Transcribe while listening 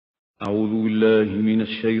أعوذ بالله من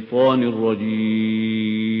الشيطان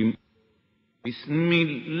الرجيم. بسم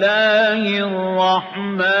الله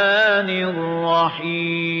الرحمن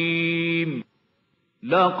الرحيم.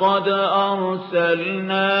 لقد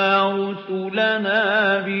أرسلنا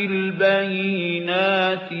رسلنا بالبينات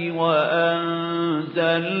وأنزلنا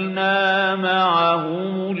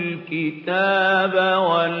معهم الكتاب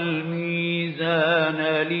والميزان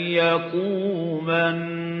ليقوم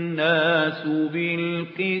الناس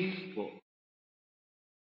بالقسط.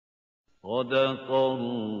 صدق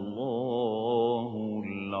الله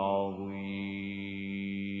العظيم.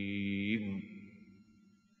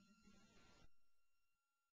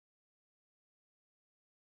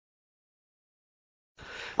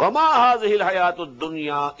 وَمَا هَذِهِ الْحَيَاةُ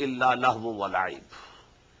الدُّنْيَا إِلَّا لَهْوٌ وَلَعِبٌ.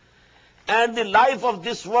 And the life of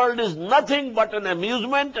this world is nothing but an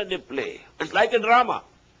amusement and a play. It's like a drama.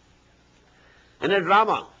 In a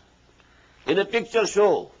drama, in a picture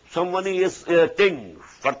show, somebody is a king.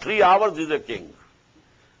 For 3 hours he is a king.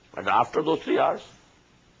 But after those 3 hours,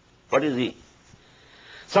 what is he?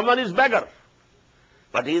 Someone is beggar.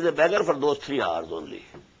 But he is a beggar for those 3 hours only.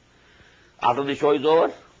 After the show is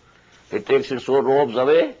over, he takes his robes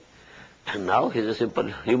away, and now he is a simple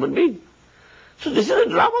human being. So this is a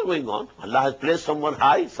drama going on. Allah has placed someone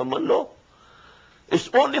high, someone low. It's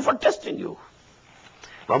only for testing you.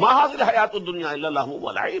 وَمَا هَذِهِ الْحَيَاةُ الدُّنْيَا إِلَّا لَهْوٌ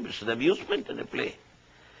وَلَعِبٌ. It's an amusement and a play.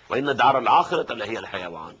 وَإِنَّ دَارَ الْآخِرَةَ لَهِيَ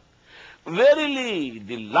الْحَيَوَانُ. Verily,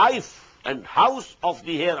 the life and house of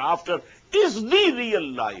the hereafter is the real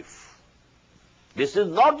life. This is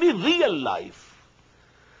not the real life.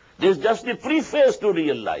 This is just the preface to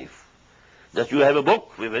real life. Just you have a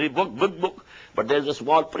book, a very big book, but there's a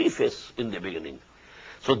small preface in the beginning.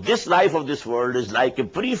 So this life of this world is like a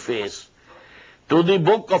preface to the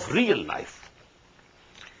book of real life.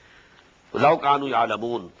 لَوْ كَانُوا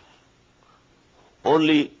يَعْلَمُونَ.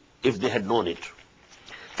 Only if they had known it.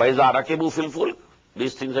 فَإِذَا رَكِبُوا فِي الْفُلْكِ.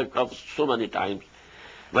 These things have come so many times.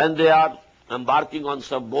 When they are embarking on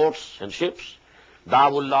some boats and ships,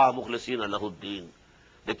 دَعَوُا اللَّهَ مُخْلِصِينَ لَهُ الدِّينَ.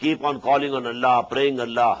 They keep on calling on Allah, praying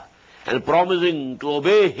Allah, and promising to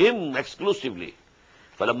obey Him exclusively.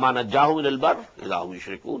 فَلَمَّا نَجَّاهُمْ إِلَى الْبَرِّ إِذَا هُمْ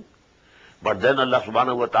يُشْرِكُونَ. But then Allah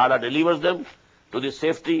subhanahu wa ta'ala delivers them to the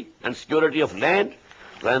safety and security of land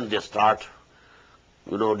when they start,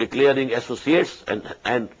 declaring associates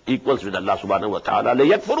and equals with Allah subhanahu wa ta'ala.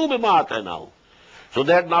 لَيَكْفُرُوا بِمَا آتَيْنَاهُمْ. So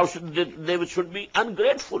that now they should be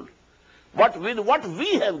ungrateful. But with what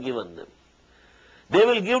we have given them. They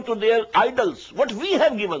will give to their idols what we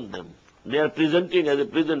have given them. They are presenting as a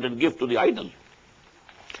present and gift to the idol.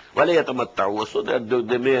 وَلَيَتَمَتَّعُوا. So that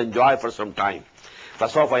they may enjoy for some time.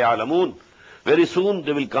 فَسَوْفَ يَعْلَمُونَ. Very soon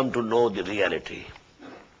they will come to know the reality.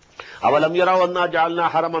 أَوَلَمْ يَرَوْا أَنَّا جَعَلْنَا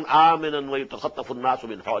حَرَمًا آمِنًا وَيُتَخَطَّفُ النَّاسُ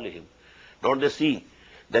مِنْ حَوْلِهِمْ. Don't they see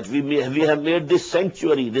that we have made this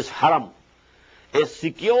sanctuary, this haram, a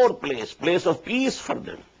secure place of peace for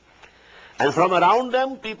them. And from around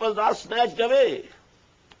them, people are snatched away.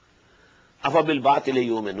 أَفَبِالْبَاطِلِ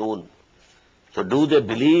يُؤْمِنُونَ. So do they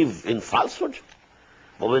believe in falsehood?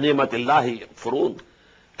 وَبِنِعْمَةِ اللَّهِ يَكْفُرُونَ.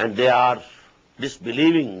 And they are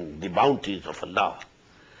disbelieving the bounties of Allah.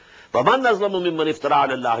 وَمَنْ أَظْلَمُ مِمَّنِ افْتَرَىٰ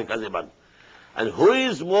عَلَى اللَّهِ كَذِبًا. And who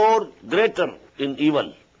is more greater in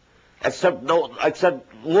evil, except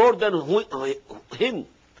more than him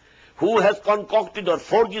who has concocted or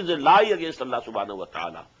forges a lie against Allah subhanahu wa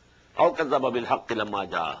ta'ala. أَوْ كَذَّبَ بِالْحَقِّ لَمَّا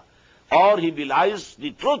جَاءَ. Or he belies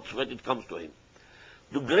the truth when it comes to him.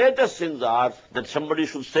 The greatest sins are that somebody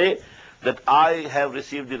should say that I have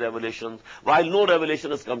received the revelation while no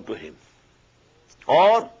revelation has come to him.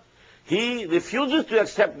 Or he refuses to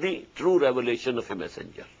accept the true revelation of a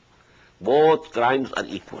messenger. Both crimes are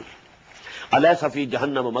equal. أَلَيْسَ فِي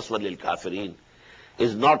جَهَنَّمَ مَثْوًى لِلْكَافِرِينَ.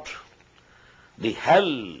 Is not the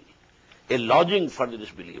hell a lodging for the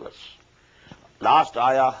disbelievers? Last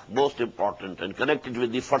ayah, most important and connected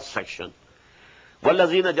with the first section.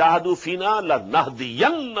 وَالَّذِينَ جَاهَدُوا فِينَا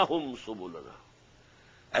لَنَهْدِيَنَّهُمْ سُبُلَنَا.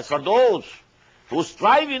 As for those who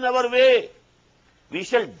strive in our way, we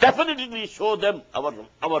shall definitely show them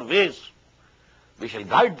our ways. We shall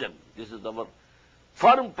guide them. This is our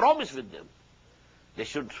firm promise with them. They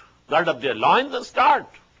should gird up their loins and start.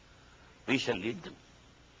 We shall lead them.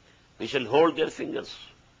 We shall hold their fingers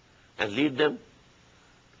and lead them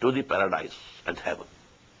to the paradise and heaven.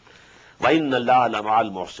 وَإِنَّ اللَّهَ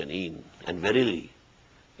لَمَعَ الْمُحْسِنِينَ. And verily,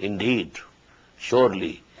 indeed,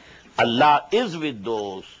 surely, Allah is with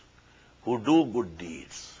those who do good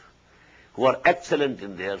deeds, who are excellent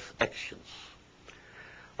in their actions.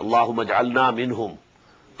 Allahumma ja'alna minhum.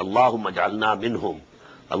 Allahumma ja'alna minhum.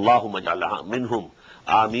 Allahumma ja'alna minhum.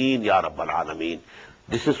 Ameen ya Rabbal Alameen.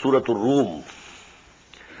 This is Surah Ar-Rum.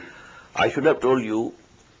 I should have told you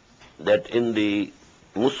that in the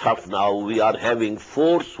Mus'haf now we are having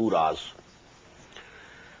 4 surahs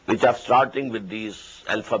which are starting with these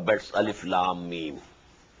alphabets Alif, Lam, Mim.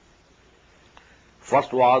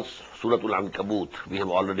 First was Suratul Ankabut. We have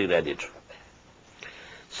already read it.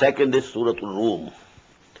 Second is Suratul Rum.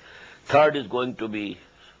 Third is going to be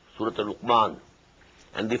Suratul Luqman.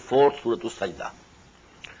 And the fourth Suratul Sajda.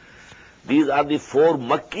 These are the 4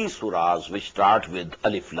 Makki surahs which start with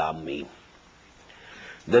Alif, Lam, Mim.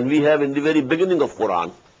 Then we have in the very beginning of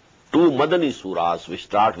Quran 2 Madani surahs which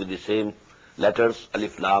start with the same letters,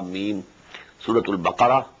 Alif, Lam, Mim, Suratul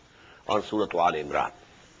Baqarah or Suratul Al Imran.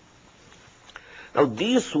 Now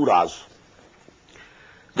these surahs,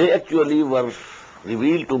 they actually were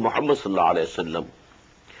revealed to Muhammad sallallahu alaihi wasallam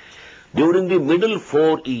during the middle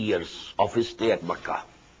 4 years of his stay at Makkah.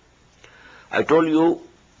 I told you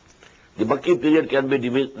the Makki period can be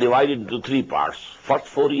divided into 3 parts. First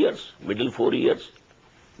 4 years, middle 4 years,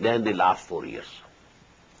 then the last 4 years.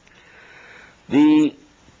 The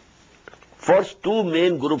first 2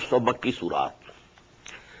 main groups of Makki surahs,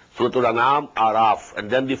 Suratul An'am, Araf,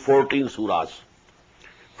 and then the 14 surahs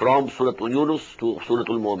from Suratul Yunus to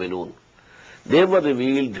Suratul Mu'minun, they were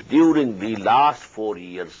revealed during the last 4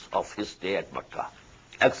 years of his stay at Makkah,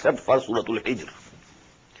 except for Suratul Hijr.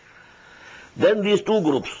 Then these 2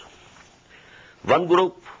 groups, one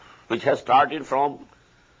group which has started from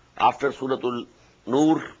after Suratul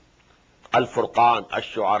Nur, Al-Furqan,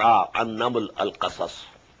 Ash-Shu'ara, An-Naml, Al-Qasas.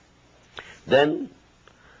 Then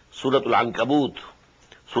Suratul Ankabut,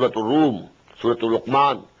 Suratul Rum, Suratul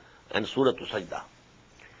Luqman, and Suratul Sajda.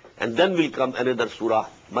 And then will come another surah,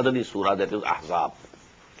 Madani surah, that is Ahzab.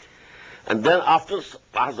 And then after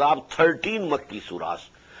Ahzab, 13 Makki surahs.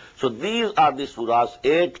 So these are the surahs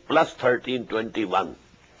 8 plus 13, 21,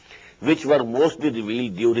 which were mostly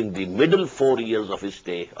revealed during the middle 4 years of his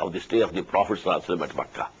stay, of the stay of the Prophet sallallahu alaihi wasallam at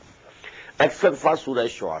Makkah. Except for Surah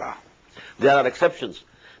Shu'ara. There are exceptions,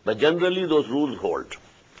 but generally those rules hold.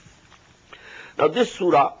 Now this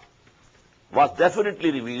surah was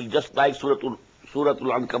definitely revealed just like Suratul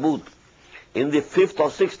Ankabut in the 5th or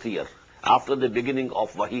 6th year after the beginning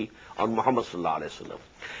of Wahi on Muhammad sallallahu alaihi wasallam.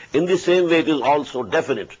 In the same way, it is also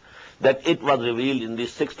definite that it was revealed in the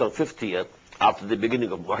 6th or 5th year after the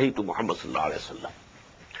beginning of Wahi to Muhammad sallallahu alaihi wasallam.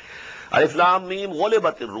 Alif Lam Mim,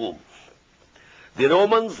 Ghulibatir Rum. The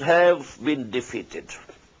Romans have been defeated.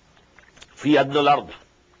 Fi adnal ard,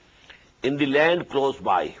 in the land close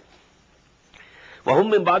by.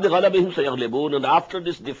 وَهُمْ مِنْ بَعْدِ غَلَبِهِمْ سَيَغْلِبُونَ, and after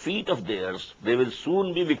this defeat of theirs, they will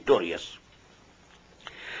soon be victorious.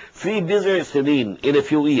 فِي بِضْعِ سِنِينَ, in a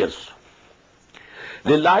few years.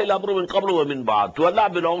 لِلَّهِ الْأَمْرُ مِنْ قَبْلُ وَمِنْ بَعْدُ, to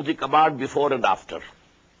Allah belongs the command before and after.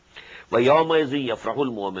 وَيَوْمَئِذٍ يَفْرَحُ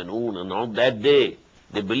الْمُؤْمِنُونَ, and on that day,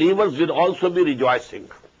 the believers will also be rejoicing.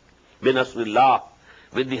 بِنَصْرِ اللَّهِ,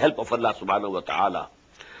 with the help of Allah subhanahu wa ta'ala.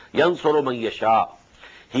 يَنْصُرُ مَنْ يَشَاءُ,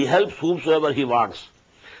 he helps whomsoever he wants.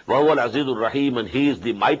 وَهُوَ الْعَزِيزُ الرَّحِيمُ, and he is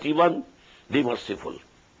the mighty one, the merciful.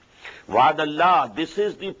 وَعَدَ اللَّهِ, this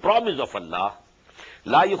is the promise of Allah.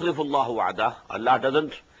 لَا يُخْلِفُ اللَّهُ وَعْدَهُ, Allah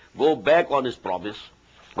doesn't go back on his promise.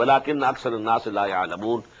 وَلَكِنَّ أَكْثَرَ النَّاسِ لَا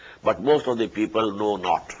يَعْلَمُونَ, but most of the people know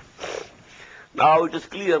not. Now it is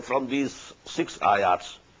clear from these 6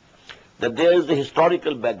 ayats that there is a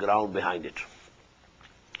historical background behind it.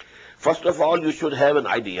 First of all, you should have an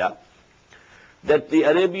idea that the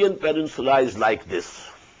Arabian Peninsula is like this.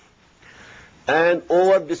 And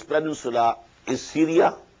over this peninsula is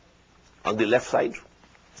Syria on the left side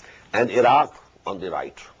and Iraq on the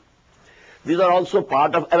right. These are also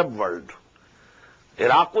part of Arab world.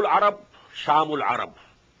 Iraqul Arab, Shamul Arab,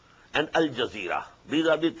 and Al Jazeera. These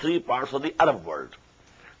are the 3 parts of the Arab world.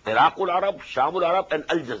 Iraqul Arab, Shamul Arab, and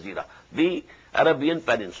Al Jazeera, the Arabian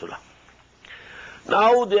Peninsula.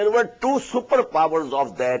 Now there were 2 superpowers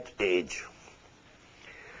of that age.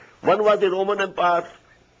 One was the Roman Empire,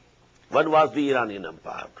 one was the Iranian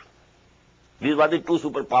Empire. These were the 2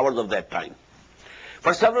 superpowers of that time.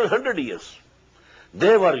 For several hundred years,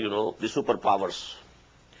 they were, the superpowers.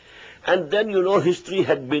 And then, history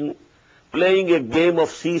had been playing a game of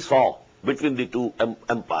seesaw between the 2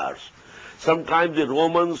 empires. Sometimes the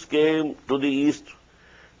Romans came to the east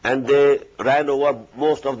and they ran over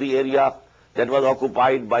most of the area that was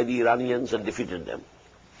occupied by the Iranians and defeated them.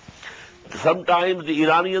 Sometimes the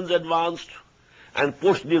Iranians advanced and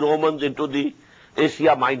pushed the Romans into the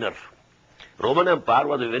Asia Minor. Roman Empire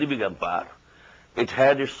was a very big empire. It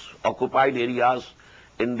had its occupied areas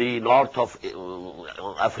in the north of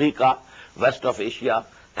Africa, west of Asia,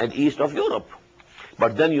 and east of Europe.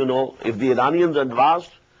 But then, if the Iranians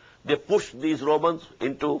advanced, they pushed these Romans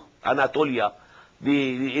into Anatolia,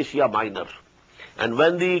 the Asia Minor. And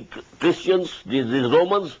when the Christians, the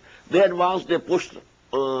Romans, they advanced, they pushed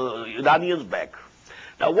Iranians back.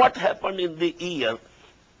 Now what happened in the year?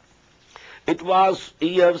 It was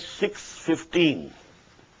year 615,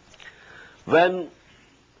 when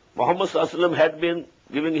Muhammad Sallallahu Alaihi Wasallam had been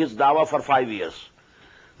giving his dawah for 5 years.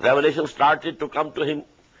 Revelation started to come to him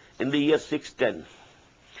in the year 610.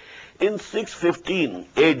 In 615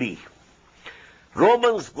 AD,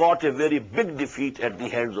 Romans got a very big defeat at the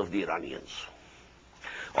hands of the Iranians.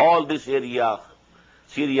 All this area,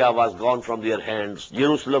 Syria was gone from their hands,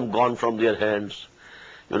 Jerusalem gone from their hands.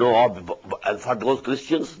 You know, and for those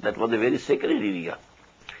Christians, that was a very sacred area.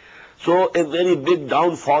 So a very big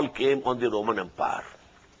downfall came on the Roman Empire.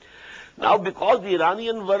 Now, because the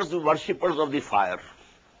Iranians were the worshippers of the fire,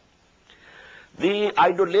 the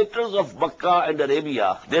idolaters of Makkah and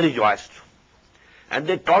Arabia, they rejoiced. And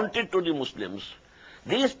they taunted to the Muslims,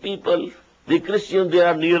 these people, the Christians, they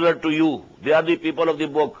are nearer to you. They are the people of the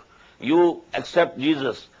book. You accept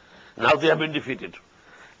Jesus. Now they have been defeated.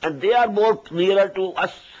 And they are more nearer to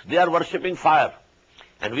us. They are worshipping fire.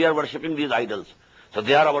 And we are worshipping these idols. So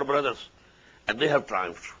they are our brothers. And they have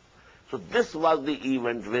triumphed. So this was the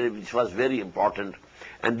event which was very important.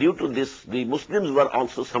 And due to this, the Muslims were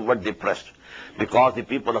also somewhat depressed, because the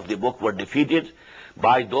people of the book were defeated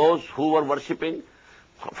by those who were worshipping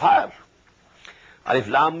fire. Alif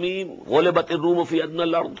Lam Mim, غُلِبَتِ الرُّومُ فِي أَدْنَى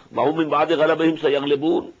الْأَرْضِ وَهُمْ مِنْ بَعْدِ غَلَبِهِمْ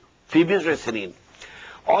سَيَغْلِبُونَ فِي بِضْعِ سِنِينَ.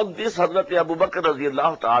 On this, Hazrat Abu Bakr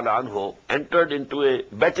radiyallahu ta'ala anhu entered into a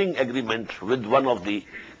betting agreement with one of the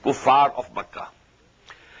kuffar of Makkah,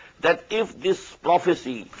 that if this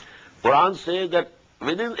prophecy, Quran says that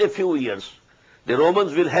within a few years, the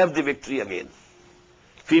Romans will have the victory again.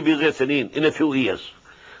 فِي بِضْعِ سِنِينَ, in a few years.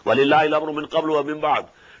 وَلِلَّهِ الْأَمْرُ مِنْ قَبْلُ وَمِنْ بَعْدُ.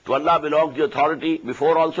 To Allah belongs the authority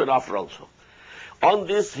before also and after also. On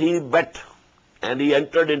this he bet, and he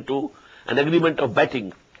entered into an agreement of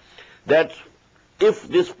betting that if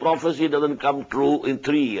this prophecy doesn't come true in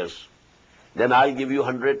 3 years, then I'll give you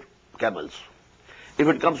 100 camels. If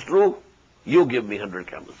it comes true, you give me 100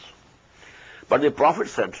 camels. But the Prophet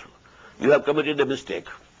said, you have committed a mistake.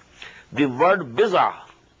 The word biza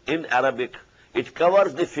in Arabic, it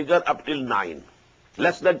covers the figure up till 9,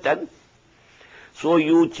 less than 10. So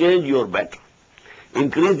you change your bet,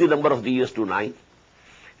 increase the number of the years to 9,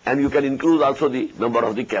 and you can include also the number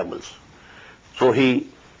of the camels. So he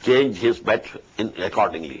changed his bet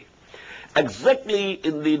accordingly. Exactly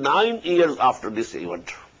in the 9 years after this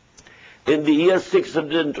event, in the year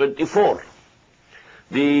 624,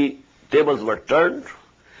 the tables were turned.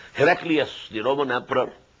 Heraclius, the Roman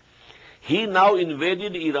emperor, he now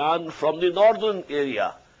invaded Iran from the northern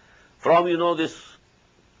area, from, this,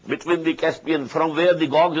 between the Caspian, from where the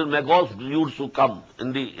Gogs and Magogs used to come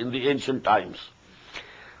in the ancient times.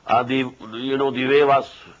 The way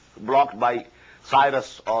was blocked by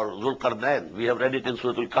Cyrus or Zulkarnain. We have read it in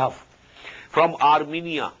Surah Al-Kahf. From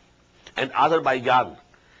Armenia and Azerbaijan,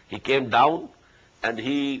 he came down and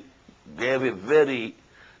he gave a very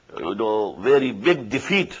big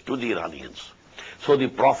defeat to the Iranians. So the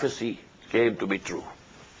prophecy came to be true.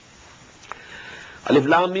 Alif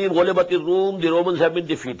Lam Mim, غُلِبَتِ الرُّومُ, the Romans have been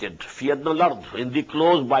defeated. فِي أَدْنَى الْأَرْضِ, in the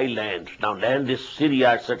close by land. Now land is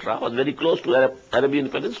Syria, etc., was very close to Arabian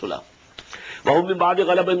Peninsula. وَهُمْ مِنْ بَعْدِ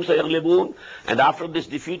غَلَبِهِمْ سَيَغْلِبُونَ, and after this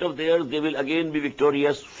defeat of theirs, they will again be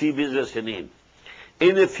victorious. فِي بِضْعِ سِنِينَ,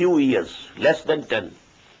 in a few years, less than 10.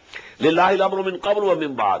 لِلَّهِ الْأَمْرُ مِنْ قَبْلُ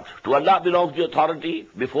وَمِنْ بَعْدُ, to Allah belongs the authority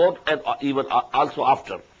before and even also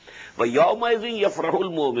after. وَيَوْمَئِذٍ يَفْرَحُ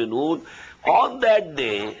الْمُؤْمِنُونَ, on that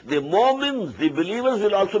day, the Mu'mins, the believers,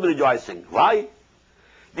 will also be rejoicing. Why?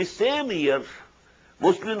 The same year,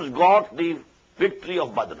 Muslims got the victory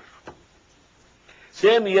of Badr.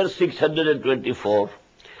 Same year, 624.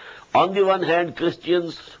 On the one hand,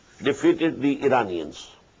 Christians defeated the Iranians,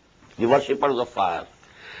 the worshippers of fire,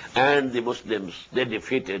 and the Muslims, they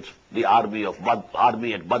defeated the army at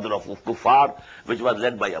Badr of Kuffar, which was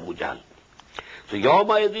led by Abu Jahl. So,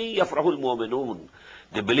 يَوْمَئِذٍ يَفْرَحُ الْمُؤْمِنُونَ,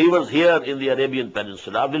 the believers here in the Arabian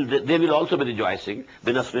Peninsula, they will also be rejoicing,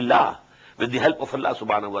 بِنَصْرِ, with the help of Allah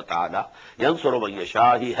subhanahu wa ta'ala. يَنْصُرُ مَنْ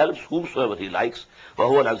يَشَاءُ, he helps whomsoever he likes.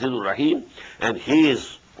 وَهُوَ الْعَزِيزُ الرَّحِيمُ, and he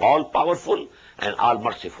is all powerful and all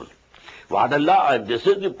merciful. وَعَدَ اللَّهِ, and this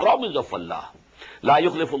is the promise of Allah. لَا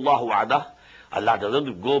يُخْلِفُ اللَّهُ وَعْدَهُ, Allah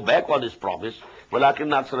doesn't go back on his promise.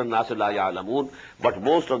 وَلَكِنَّ أَكْثَرَ النَّاسِ لَا يَعْلَمُونَ, but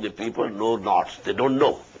most of the people know not, they don't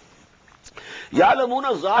know.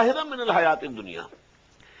 يَعْلَمُونَ ظَاهِرًا مِنَ الْحَيَاةِ الدُّنْيَا,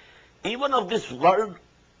 even of this world,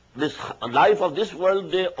 this life of this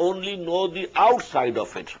world, they only know the outside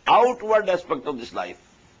of it, outward aspect of this life.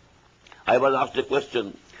 I was asked a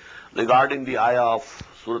question regarding the ayah of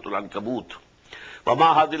Surah Al-Ankabut.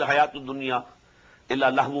 وَمَا هَذِهِ الْحَيَاةُ الدُّنْيَا,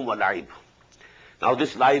 illa lahmum wa la'ib. Now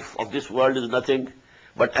this life of this world is nothing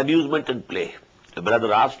but amusement and play. The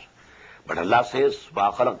brother asked, but Allah says,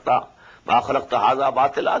 ma khalaqta hadha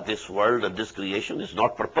batila, this world and this creation is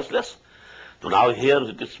not purposeless. So now here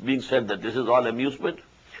it is being said that this is all amusement.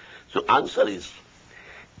 So answer is,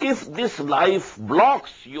 if this life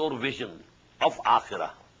blocks your vision of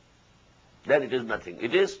akhirah, then it is nothing.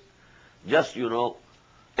 It is just,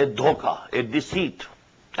 a dhoka, a deceit,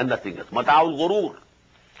 and nothing else. Mata'ul ghurur,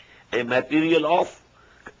 a material of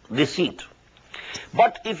deceit.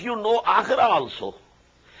 But if you know akhirah also,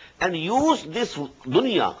 and use this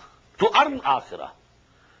dunya to earn akhirah,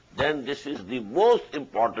 then this is the most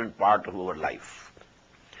important part of our life.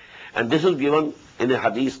 And this is given in a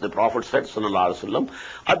hadith. The Prophet said, sallallahu alaihi wasallam,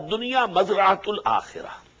 ad-dunya mazra'atul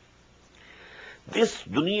akhirah. This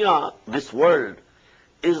dunya, this world,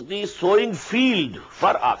 is the sowing field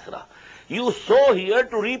for akhirah. You sow here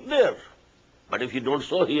to reap there. But if you don't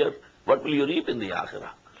sow here, what will you reap in the akhirah?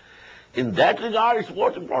 In that regard, it's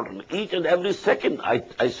most important. Each and every second,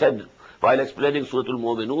 I said while explaining Surah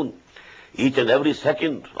Al-Mu'minun, each and every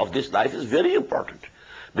second of this life is very important.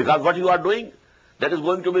 Because what you are doing, that is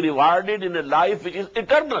going to be rewarded in a life which is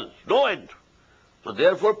eternal, no end. So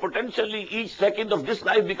therefore, potentially each second of this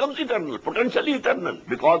life becomes eternal, potentially eternal,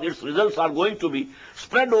 because its results are going to be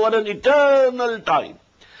spread over an eternal time.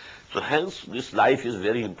 So hence, this life is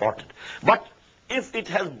very important. But if it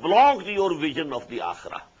has blocked your vision of the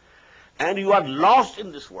akhirah, and you are lost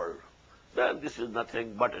in this world, then this is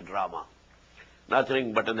nothing but a drama,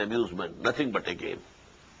 nothing but an amusement, nothing but a game.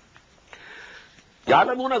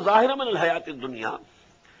 يَعْلَمُونَ ظَاهِرًا مِنَ الْحَيَاةِ الدُّنْيَا.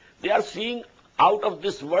 They are seeing out of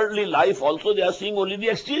this worldly life also, they are seeing only the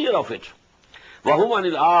exterior of it. وَهُمْ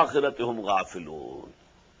عَنِ الْآخِرَةِ هُمْ غَافِلُونَ.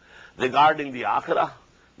 Regarding the akhirah,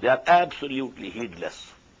 they are absolutely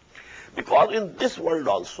heedless. Because in this world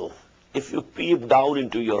also, if you peep down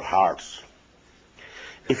into your hearts,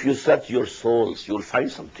 if you search your souls, you'll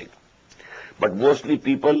find something. But mostly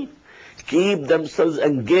people keep themselves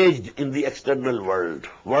engaged in the external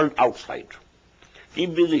world outside.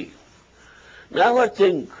 Keep busy. Never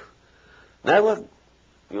think. Never,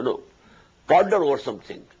 ponder over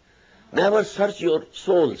something. Never search your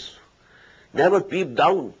souls. Never peep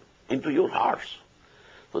down into your hearts.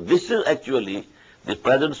 So this is actually the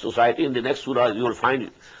present society. In the next surah, you will find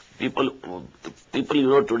people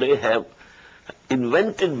today have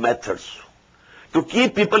invented methods to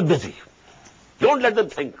keep people busy. Don't let them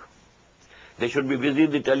think. They should be busy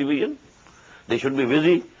in the television. They should be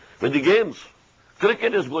busy with the games.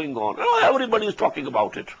 Cricket is going on. Everybody is talking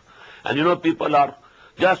about it. And people are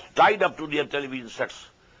just tied up to their television sets.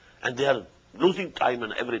 And they are losing time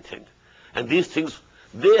and everything. And these things,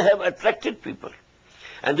 they have attracted people.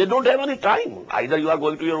 And they don't have any time. Either you are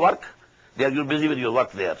going to your work, you're busy with your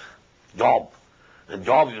work there. Job. And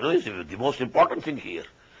job, is the most important thing here.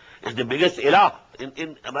 It's the biggest ilah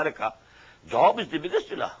in America. Job is the biggest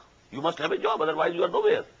ilah. You must have a job, otherwise you are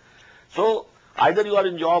nowhere. So, either you are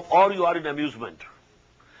in job or you are in amusement.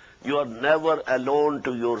 You are never alone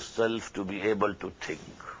to yourself to be able to think.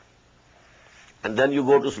 And then you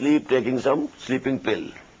go to sleep taking some sleeping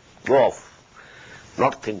pill. Go off.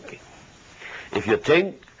 Not thinking. If you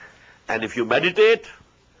think, and if you meditate,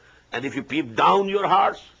 and if you peep down your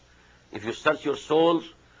hearts, if you search your souls,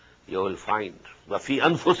 you will find. وَفِي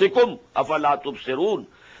أَنفُسِكُمْ أَفَلَا تُبْصِرُونَ.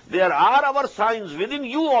 There are our signs within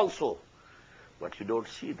you also, but you don't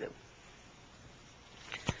see them.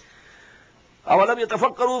 أَوَلَمْ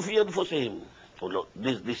يَتَفَكَّرُوا فِي أَنفُسِهِمْ. So look,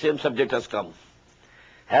 the same subject has come.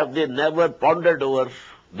 Have they never pondered over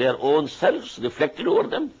their own selves, reflected over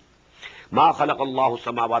them? مَا خَلَقَ اللَّهُ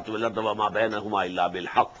السَّمَاوَاتِ وَالْأَرْضَ وَمَا بَيْنَهُمَا إِلَّا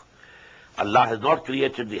بِالْحَقِّ. Allah has not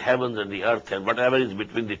created the heavens and the earth and whatever is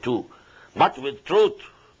between the two, but with truth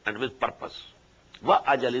and with purpose.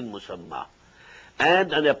 وَأَجَلٍ مُسَمَّى.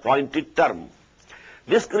 And an appointed term.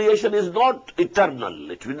 This creation is not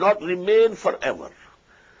eternal. It will not remain forever.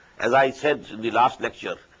 As I said in the last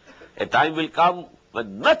lecture, a time will come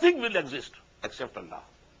when nothing will exist except Allah.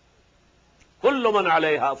 كُلُّ مَنْ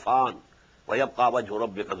عَلَيْهَا فَانٍ وَيَبْقَى وَجْهُ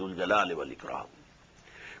رَبِّكَ ذُو الْجَلَالِ وَالْإِكْرَامِ.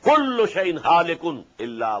 كُلُّ شَيْءٍ هَالِكٌ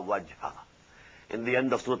إِلَّا وَجْهَهُ. In the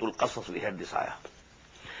end of Surah Al-Qasas we had this ayah.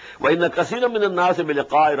 وَإِنَّ كَثِيرًا مِنَ النَّاسِ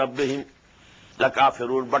بِلِقَاءِ رَبِّهِمْ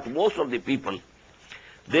لَكَافِرُونَ. But most of the people,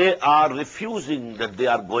 they are refusing that they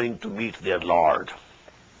are going to meet their Lord.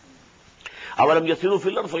 أَوَلَمْ يَسِيرُوا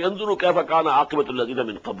فِي الْأَرْضِ فَيَنْظُرُوا كَيْفَ كَانَ عَاقِبَةُ الَّذِينَ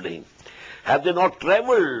مِنْ قَبْلِهِمْ. Have they not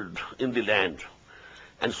traveled in the land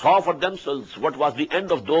and saw for themselves what was the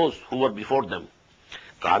end of those who were before them?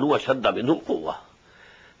 كَانُوا أَشَدَّ مِنْهُمْ قُوَّةً.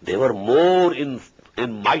 They were more in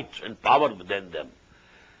might and power than them.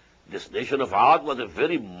 This nation of Ad was a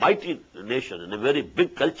very mighty nation and a very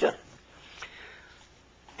big culture.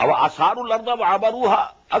 وَأَصْحَابُ الْأَرْضِ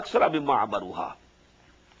وَعَبَرُوهَا أَكْثَرَ مِمَّا عَبَرُوهَا.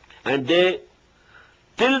 And they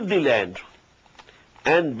tilled the land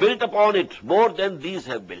and built upon it more than these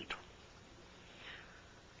have built.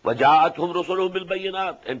 وَجَاءَتْهُمْ رُسُلُهُمْ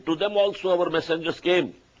بِالْبَيِّنَاتِ. And to them also our messengers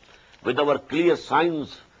came with our clear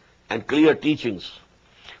signs and clear teachings.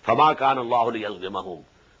 فَمَا كَانَ اللَّهُ لِيَظْلِمَهُمْ.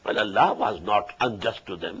 Well, Allah was not unjust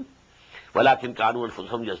to them. وَلَكِنْ كَانُوا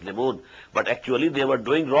أَنفُسَهُمْ يَظْلِمُونَ. But actually they were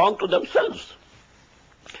doing wrong to themselves.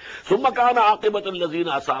 ثُمَّ كَانَ عَاقِبَةُ الَّذِينَ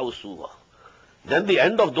أَسَاءُوا السُّوءَ. Then the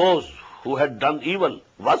end of those who had done evil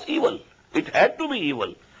was evil. It had to be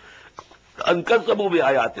evil. أَنْ كَذَّبُوا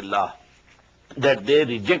بِآيَاتِ اللَّهِ. That they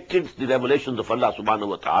rejected the revelations of Allah subhanahu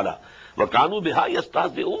wa ta'ala. وَكَانُوا بِهَا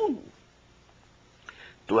يَسْتَهْزِئُونَ.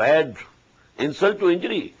 To add insult to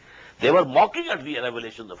injury, they were mocking at the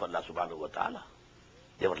revelations of Allah subhanahu wa ta'ala.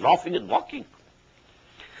 They were laughing and mocking.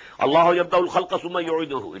 اللَّهُ يَبْدَأُ الْخَلْقَ ثُمَّ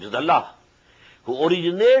يُعِيدُهُ. It is Allah who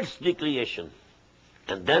originates the creation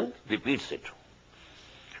and then repeats it.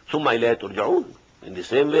 ثُمَّ إِلَيْهِ تُرْجَعُونَ. In the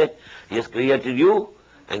same way, He has created you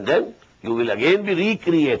and then you will again be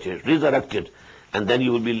recreated, resurrected, and then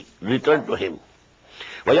you will be returned to Him.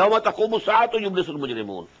 وَيَوْمَ تَقُومُ السَّاعَةُ يُبْلِسُ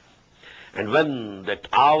الْمُجْرِمُونَ. And when that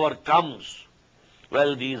hour comes,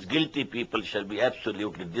 well, these guilty people shall be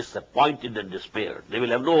absolutely disappointed and despaired. They will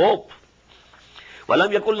have no hope.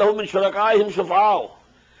 وَلَمْ يَكُنْ لَهُم مِّن شُرَكَائِهِمْ شُفَعَاءُ.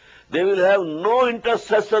 They will have no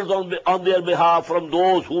intercessors on their behalf from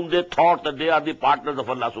those whom they thought that they are the partners of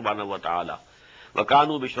Allah subhanahu wa ta'ala.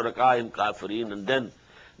 وَكَانُوا بِشُرَكَائِهِمْ كَافِرِينَ. And then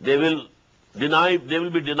they will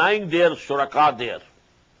be denying their shuraka there.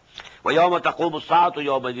 وَيَوْمَ تَقُومُ السَّاعَةُ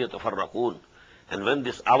يَوْمَئِذٍ يَتَفَرَّقُونَ. And when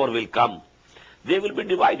this hour will come, they will be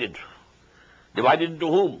divided. Divided into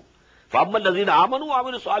whom? فَأَمَّا الَّذِينَ آمَنُوا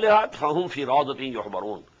وَعَمِلُوا الصَّالِحَاتِ فَهُمْ فِي رَوْضَةٍ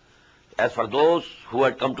يُحْبَرُونَ. As for those who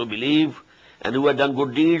had come to believe and who had done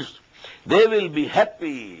good deeds, they will be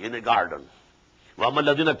happy in a garden.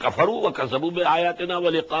 وَأَمَّا الَّذِينَ كَفَرُوا وَكَذَّبُوا بِآيَاتِنَا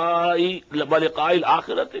وَلِقَاءِ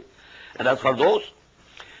الْآخِرَةِ. And as for those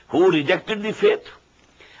who rejected the faith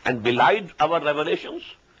and belied our revelations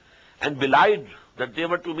and belied that they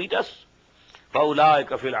were to meet us, فَأُولَٰئِكَ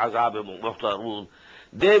فِي الْعَذَابِ مُحْضَرُونَ.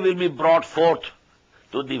 They will be brought forth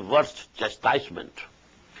to the worst chastisement.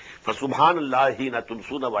 فَسُبْحَانَ اللَّهِ حِينَ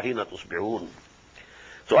تُمْسُونَ وَحِينَ تُصْبِحُونَ.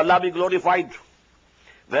 So Allah be glorified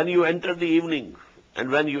when you enter the evening and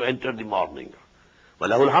when you enter the morning.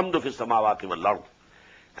 وَلَهُ الْحَمْدُ فِي السَّمَاوَاتِ وَالْأَرْضِ.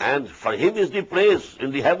 And for Him is the praise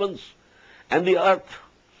in the heavens and the earth.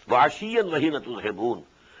 وَعَشِيًّا وَحِينَ تُظْهِرُونَ.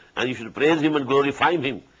 And you should praise Him and glorify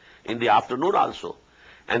Him in the afternoon also.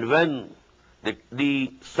 And when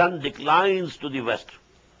the sun declines to the west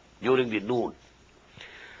during the noon.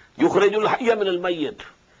 يُخْرِجُ الْحَيَّ مِنَ الْمَيِّتِ.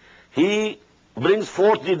 He brings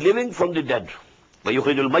forth the living from the dead.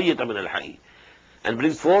 وَيُخْرِجُ الْمَيِّتَ مِنَ الْحَيِّ. And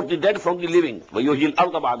brings forth the dead from the living. وَيُحْيِي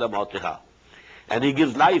الْأَرْضَ بَعْدَ مَوْتِهَا. And He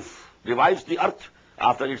gives life, revives the earth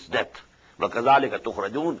after its death. وَكَذَلِكَ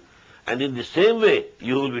تُخْرَجُونَ. And in the same way,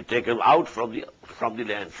 you will be taken out from the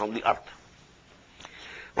land, from the earth.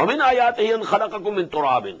 وَمِنْ آيَاتِهِ أَنْ خَلَقَكُم مِّن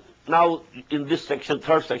تُرَابٍ. Now, in this section,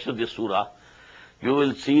 third section of this surah, you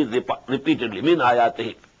will see repeatedly, مِنْ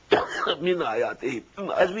آيَاتِهِ مِنْ آيَاتِهِ.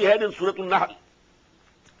 As we had in Surah Al-Nahl,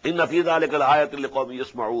 إِنَّ فِي ذَلِكَ الْآيَاتِ لِقَوْمٍ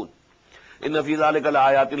يَسْمَعُونَ إِنَّ فِي ذَلِكَ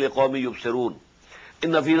الْآيَاتِ لِقَوْمٍ يُبْصِرُونَ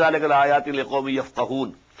إِنَّ فِي ذَلِكَ الْآيَاتِ لِقَوْمٍ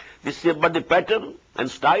يَفْقَهُونَ. But the pattern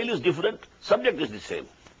and style is different, subject is the same.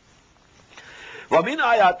 وَمِنْ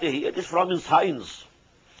آيَاتِهِ. It is from His signs.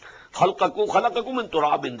 خَلَقَكُمْ مِنْ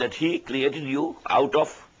تُرَابٍ. That He created you out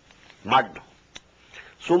of mud.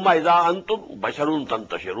 ثُمَّ إِذَا أَنْتُمْ بَشَرٌ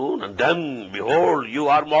تَنْتَشِرُونَ. And then, behold, you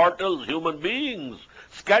are mortals, human beings,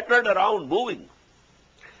 scattered around, moving.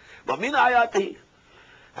 وَمِنْ آيَاتِهِ.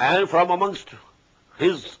 And from amongst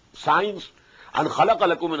His signs, أَنْ خَلَقَ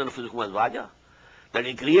لَكُمْ مِنْ أَنفُسِكُمْ أَزْوَاجًا. That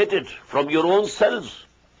He created from your own selves,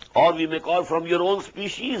 or we may call from your own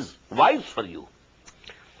species, wives for you.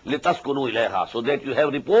 لِتَسْكُنُوا إِلَيْهَا. So that you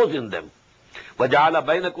have repose in them. وَجَعَلَ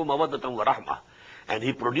بَيْنَكُمْ مَوَدَّةً وَرَحْمَةً. And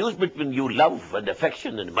He produced between you love and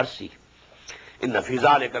affection and mercy. إِنَّ فِي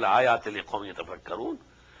ذَلِكَ الْآيَاتِ لِقَوْمٍ يَتَفَكَّرُونَ.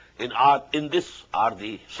 In this are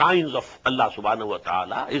the signs of Allah subhanahu wa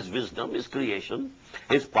ta'ala, His wisdom, His creation,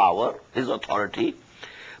 His power, His authority.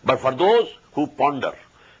 But for those who ponder,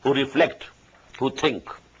 who reflect, who think.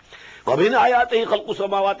 وَمِنْ آيَاتِهِ خَلْقُ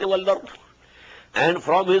السَّمَاوَاتِ وَالْأَرْضِ. And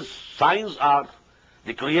from His signs are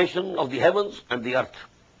the creation of the heavens and the earth.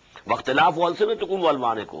 وَاخْتِلَافُ أَلْسِنَتِكُمْ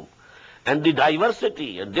وَأَلْوَانِكُمْ. And the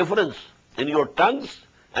diversity and difference in your tongues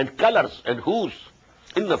and colors and hues.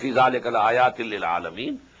 إِنَّ فِي ذَلِكَ لَآيَاتٍ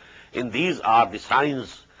لِلْعَالَمِينَ. In these are the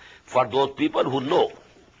signs for those people who know.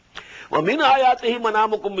 وَمِنْ آيَاتِهِ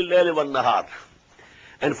مَنَامُكُمْ بِاللَّيْلِ وَالنَّهَارِ.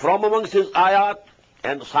 And from amongst his ayat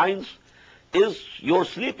and signs is your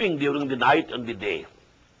sleeping during the night and the day.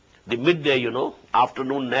 The midday,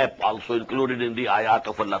 afternoon nap also included in the ayat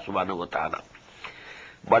of Allah subhanahu wa ta'ala.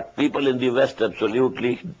 But people in the West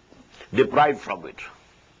absolutely deprived from it.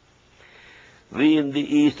 We in the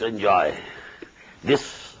East enjoy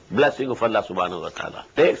this blessing of Allah subhanahu wa ta'ala.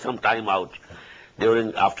 Take some time out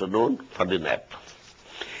during afternoon for the nap.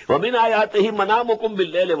 وَمِنْ آيَاتِهِ مَنَامُكُمْ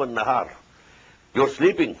بِاللَّيْلِ وَالنَّهَارِ. You're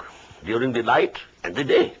sleeping during the night and the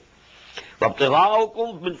day.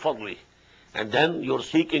 وَابْتِغَاؤُكُمْ مِنْ فَضْلِهِ. And then you're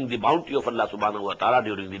seeking the bounty of Allah subhanahu wa ta'ala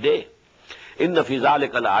during the day. إِنَّ فِي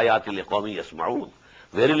ذَلِكَ لَآيَاتٍ لِقَوْمٍ يَسْمَعُونَ.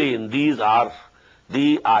 Verily, in these are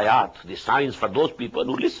the ayat, the signs for those people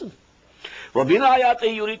who listen. وَمِنْ آيَاتِهِ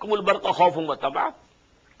يُرِيكُمُ الْبَرْقَ خَوْفًا وَطَمَعًا.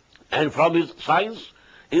 And from his signs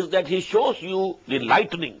is that he shows you the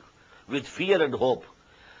lightning with fear and hope.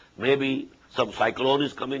 Maybe some cyclone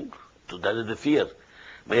is coming, so that is the fear.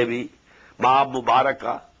 Maybe Ma'ab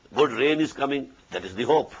Mubarakah, good rain is coming, that is the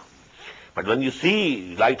hope. But when you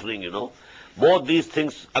see lightning, both these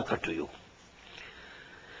things occur to you.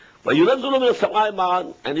 وَيُنَزِّلُ مِنَ السَّمَاءِ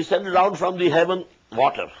مَاءً. And he sends down from the heaven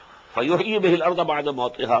water. فَيُحْيِي بِهِ الْأَرْضَ بَعْدَ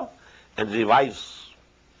مَوْتِهَا. And revives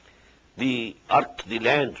the earth, the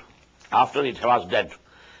land, after it was dead.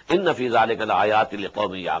 إِنَّ فِي ذَلِكَ لَآيَاتٍ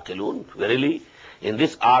لِقَوْمٍ يَعْقِلُونَ. Verily, in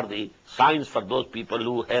this are the signs for those people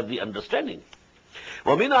who have the understanding.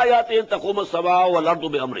 وَمِنْ آيَاتِهِ تَقُومُ السَّمَاءُ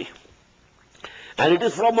وَالْأَرْضُ بِأَمْرِهِ. And it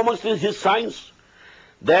is from amongst his signs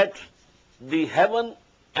that the heaven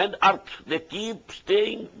and earth, they keep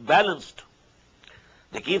staying balanced.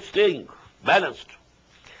 They keep staying balanced.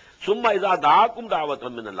 ثُمَّ إِذَا دَعَاكُمْ دَعْوَةً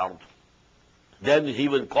مِّنَ الْأَرْضِ. Then he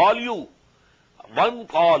will call you, one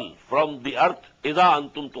call from the earth.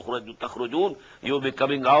 إِذَا أَنْتُمْ تَخْرُجُونَ. You will be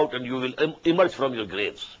coming out and you will emerge from your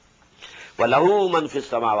graves. وَلَهُ مَنْ فِي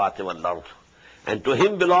السَّمَاوَاتِ وَالْأَرْضِ. And to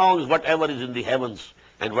him belongs whatever is in the heavens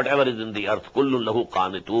and whatever is in the earth. كُلٌّ لَهُ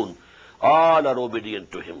قَانِتُونَ. All are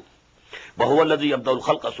obedient to him. وَهُوَ الَّذِي يَبْدَأُ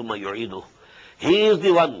الْخَلْقَ ثُمَّ يُعِيدُهُ. He is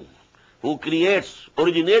the one who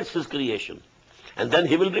originates his creation, and then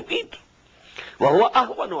he will repeat. وَهُوَ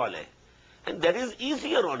أَهْوَنُ عَلَيْهِ. And that is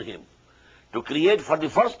easier on him. To create for the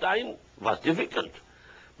first time was difficult,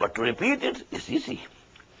 but to repeat it is easy.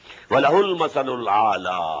 وَلَهُ الْمَثَلُ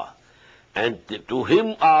الْأَعْلَى. And to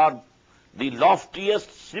him are the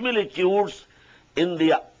loftiest similitudes in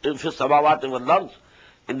the samawat wal ard,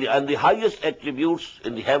 and the highest attributes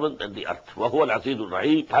in the heaven and the earth. وَهُوَ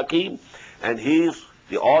الْعَزِيزُ الْحَكِيمُ. And he is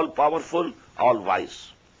the all-powerful,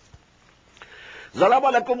 all-wise.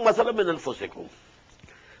 ضَرَبَ لَكُمْ مَثَلًا مِنْ أَنفُسِكُمْ.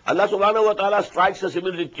 Allah subhanahu wa ta'ala strikes a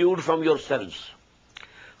similitude from yourselves.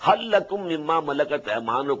 هَلْ لَكُمْ مِمَّا مَلَكَتْ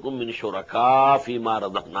أَيْمَانُكُمْ مِنْ شُرَكَاءَ فِي مَا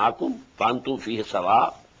رَزَقْنَاكُمْ فَأَنْتُمْ فِيهِ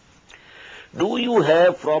سَوَاءٌ. Do you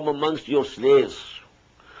have from amongst your slaves,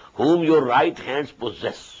 whom your right hands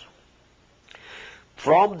possess,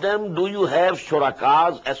 from them do you have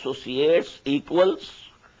shurakas, associates, equals,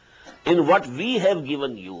 in what we have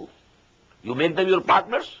given you? You make them your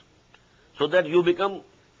partners, so that you become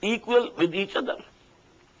equal with each other.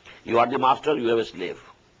 You are the master, you have a slave.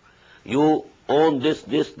 You own this.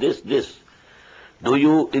 Do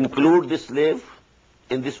you include this slave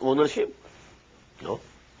in this ownership? No.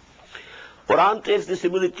 Quran takes the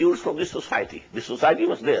similitudes from this society. This society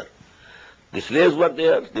was there. The slaves were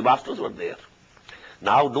there, the masters were there.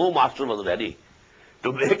 Now no master was ready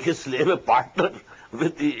to make his slave a partner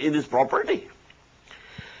in his property.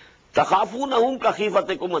 تَخَافُونَهُمْ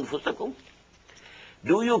كَخِيفَتِكُمْ أَنفُسَكُمْ.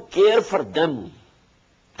 Do you care for them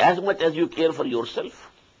as much as you care for yourself?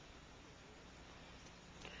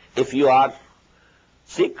 If you are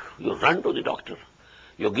sick, you run to the doctor.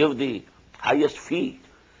 You give the highest fee.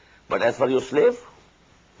 But as for your slave,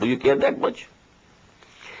 do you care that much?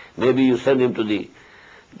 Maybe you send him to the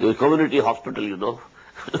community hospital,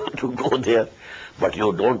 to go there. But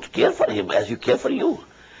you don't care for him as you care for you.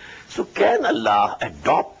 So can Allah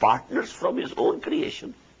adopt partners from his own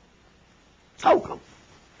creation? How come?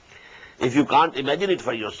 If you can't imagine it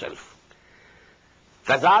for yourself.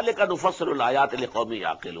 كَذَلِكَ نُفَصِّلُ الْآيَاتِ لِقَوْمٍ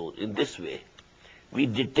يَعْقِلُونَ. In this way, we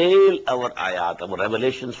detail our ayat, our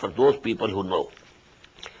revelations for those people who know.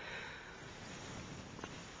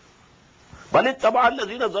 بَلِ اتَّبَعَ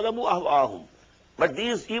الَّذِينَ ظَلَمُوا أَهْوَاءَهُمْ. But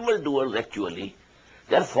these evildoers actually,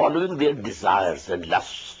 they are following their desires and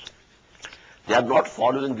lusts. They are not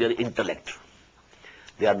following their intellect.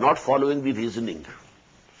 They are not following the reasoning.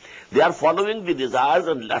 They are following the desires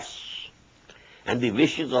and lusts and the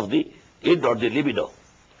wishes of the id or the libido.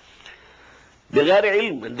 بِغَيْرِ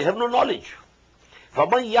عِلْمٍ. And they have no knowledge.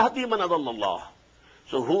 فَمَنْ يَهْدِي مَنْ أَضَلَّ اللَّهُ.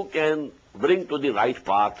 So who can bring to the right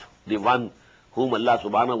path the one whom Allah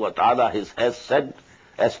subhanahu wa ta'ala has sent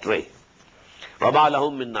astray. وَمَا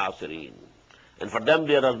لَهُم مِّن نَاصِرِينَ. And for them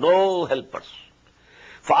there are no helpers.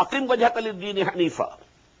 فَأَقِمْ وَجْهَكَ لِلدِّينِ حَنِيفًا.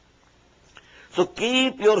 So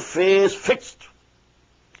keep your face fixed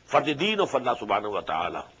for the deen of Allah subhanahu wa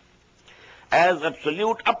ta'ala as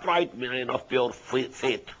absolute upright man of pure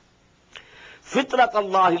faith. فِطْرَةَ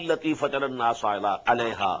اللَّهِ الَّتِي فَطَرَ النَّاسَ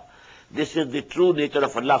عَلَيْهَا. This is the true nature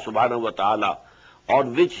of Allah subhanahu wa ta'ala,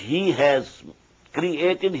 on which He has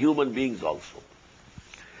created human beings also.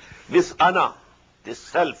 This ana, this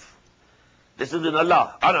self, this is in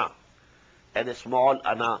Allah, ana. And a small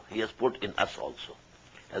ana He has put in us also.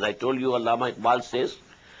 As I told you, Allama Iqbal says,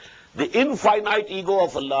 the infinite ego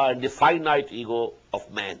of Allah and the finite ego of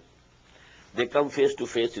man, they come face to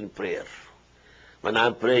face in prayer. When I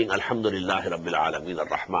am praying, Alhamdulillah Rabbil Alameen,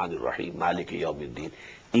 Ar-Rahman Ar-Rahim, Maliki Yawmiddin,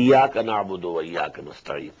 Iyaka na'budu wa Iyaka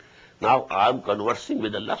nasta'in. Now I am conversing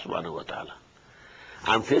with Allah subhanahu wa ta'ala.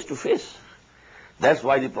 I am face to face. That's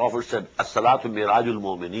why the Prophet said, As-salatu mirajul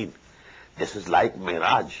mu'mineen. This is like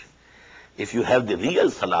miraj. If you have the real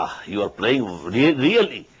salah, you are praying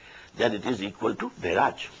really, then it is equal to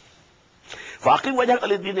miraj. فَأَقِمْ وَجْهَكَ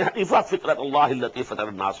لِلدِّينِ حَنِيفًا فِطْرَةَ اللَّهِ الَّتِي فَطَرَ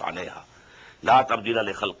النَّاسَ عَلَيْهَا لَا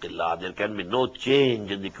تَبْدِيلَ لِخَلْقِ اللَّهِ. There can be no change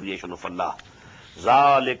in the creation of Allah.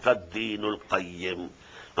 ذَلِكَ الدِّينُ الْقَيِّمُ.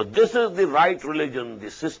 So this is the right religion,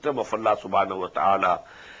 the system of Allah subhanahu wa ta'ala,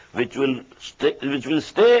 which will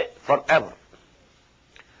stay forever.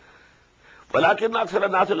 وَلَكِنَّ أَكْثَرَ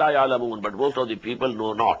النَّاسِ لَا يَعْلَمُونَ. But most of the people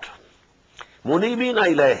know not. مُنِيبِينَ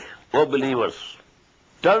إِلَيْهِ. O believers,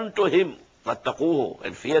 turn to Him, وَاتَّقُوهُ,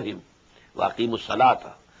 and fear Him, وَأَقِيمُوا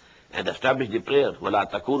الصَّلَاةَ, and establish the prayer, وَلَا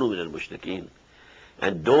تَكُونُوا مِنَ الْمُشْرِكِينَ.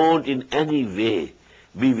 And don't in any way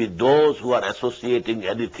be with those who are associating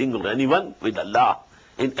anything or anyone with Allah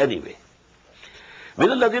in any way.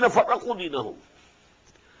 مِنَ الَّذِينَ فَرَّقُوا دِينَهُمْ.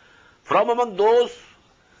 From among those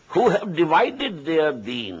who have divided their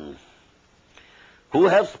deen, who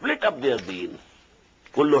have split up their deen.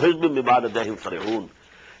 كُلُّ حِزْبٍ بِمَا لَدَيْهِمْ فَرِحُونَ.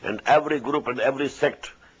 And every group and every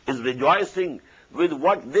sect is rejoicing with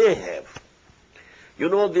what they have. You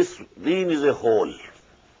know, this deen is a whole.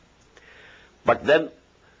 But then,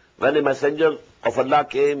 when a messenger of Allah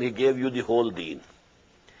came, he gave you the whole deen.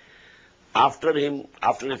 After him,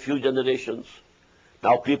 after a few generations,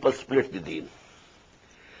 now people split the deen.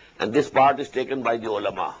 And this part is taken by the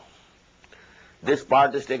ulama. This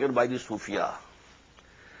part is taken by the Sufiya.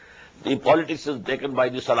 The politics is taken by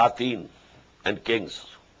the Salatin and kings.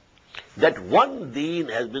 That one deen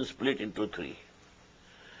has been split into three.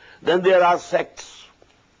 Then there are sects,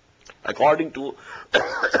 according to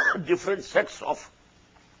different sects of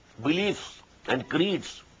beliefs and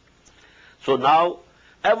creeds. So now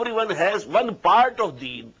everyone has one part of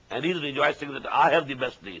deen and he is rejoicing that I have the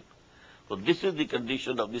best deen. So this is the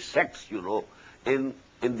condition of the sects, you know, in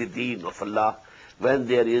the deen of Allah. When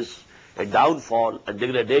there is a downfall, a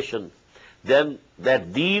degradation, then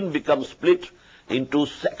that deen becomes split into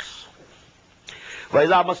sects.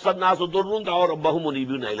 وَإِذَا مَسَّ النَّاسُ ضُرٌّ دَعَوْا رَبَّهُمْ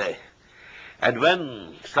مُنِيبِينَ إِلَيْهِ. And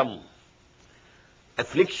when some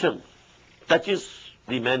affliction touches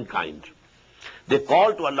the mankind, they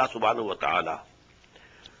call to Allah subhanahu wa ta'ala,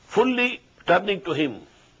 fully turning to Him.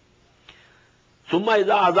 ثُمَّ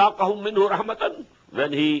إِذَا أَذَاقَهُم مِّنْهُ رَحْمَةً.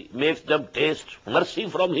 When He makes them taste mercy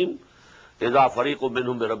from Him, إِذَا فَرِيقٌ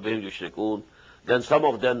مِّنْهُمْ بِرَبِّهِمْ يُشْرِكُونَ. Then some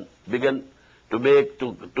of them begin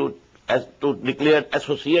to declare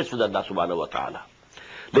associates with Allah subhanahu wa ta'ala.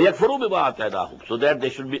 لِيَكْفُرُوا بِمَا آتَيْنَاهُمْ. So that they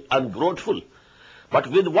should be ungrateful. But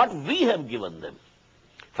with what we have given them,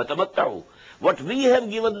 فَتَمَتَّعُوا. What we have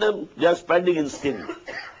given them, they are spending in sin.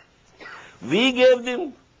 We gave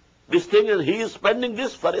them this thing and he is spending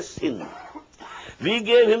this for a sin. We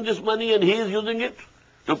gave him this money and he is using it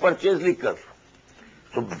to purchase liquor.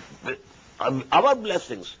 So our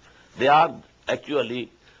blessings, they are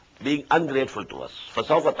actually being ungrateful to us.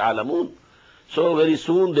 فَسَوْفَ تَعْلَمُونَ. So very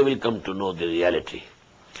soon they will come to know the reality.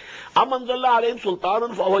 أَمْ أَنزَلْنَا عَلَيْهِمْ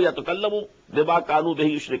سُلْطَانًا فَهُوَ يَتَكَلَّمُ بِمَا كَانُوا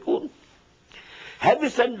بِهِ يُشْرِكُونَ. Have we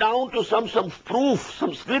sent down to some proof,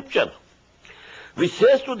 some scripture, which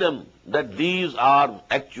says to them that these are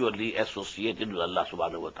actually associated with Allah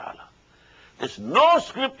subhanahu wa ta'ala. There's no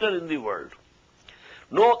scripture in the world,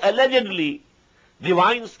 no allegedly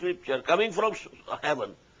divine scripture coming from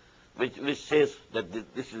heaven, which says that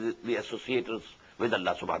this is the associators with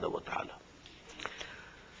Allah subhanahu wa ta'ala.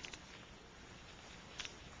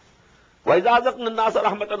 وَإِذَا أَذَقْنَا النَّاسَ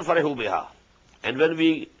رَحْمَةً فَرِحُوا بِهَا. And when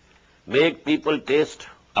we make people taste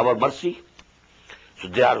our mercy, so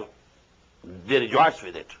they rejoice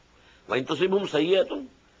with it. وَإِن تُصِبْهُمْ سَيِّئَةٌ.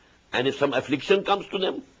 And if some affliction comes to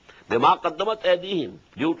them, بِمَا قَدَّمَتْ أَيْدِيهِمْ,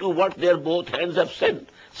 due to what their both hands have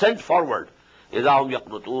sent forward. إِذَا هُمْ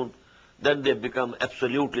يَقْنُطُونَ, then they become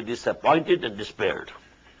absolutely disappointed and despaired.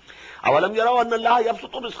 أَوَلَمْ يَرَوْا أَنَّ اللَّهَ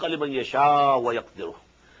يَبْسُطُ الرِّزْقَ لِمَنْ يَشَاءُ وَيَقْدِرُ.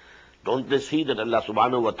 Don't they see that Allah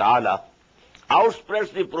subhanahu wa ta'ala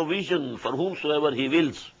outspreads the provision for whomsoever He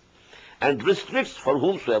wills and restricts for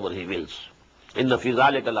whomsoever He wills. إِنَّ فِي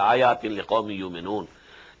ذَلِكَ لَآيَاتٍ لِقَوْمٍ يُؤْمِنُونَ.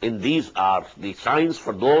 In these are the signs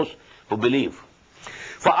for those who believe.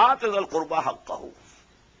 فَآتِ ذَا الْقُرْبَى حَقَّهُ.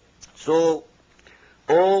 So,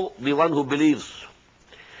 O the one who believes,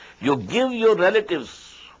 you give your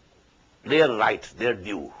relatives their right, their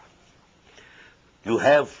due. You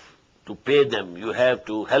have to pay them, you have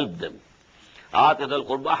to help them. آتِ ذَا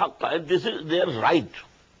الْقُرْبَى حَقَّهُ, and this is their right.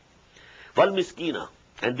 وَالْمِسْكِينَ,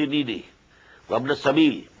 and the needy. وَابْنَ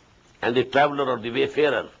السَّبِيلِ, and the traveler or the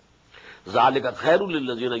wayfarer. ذَلِكَ خَيْرٌ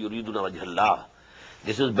لِلَّذِينَ يُرِيدُونَ وَجْهَ اللَّهِ.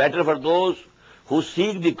 This is better for those who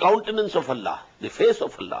seek the countenance of Allah, the face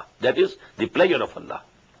of Allah, that is, the pleasure of Allah.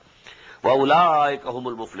 وَأُولَٰئِكَ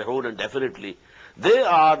هُمُ الْمُفْلِحُونَ, and definitely they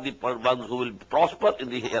are the ones who will prosper in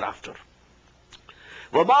the hereafter.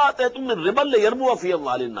 وَمَا آتَيْتُم مِّن رِّبًا لِيَرْبُوَ فِي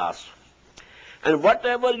أَمْوَالِ النَّاسِ. And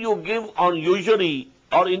whatever you give on usury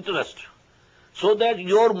or interest, so that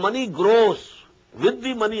your money grows with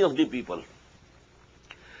the money of the people.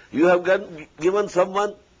 You have given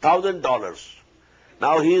someone $1,000.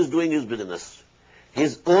 Now he is doing his business.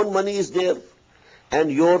 His own money is there,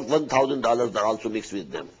 and your $1,000 are also mixed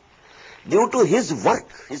with them. Due to his work,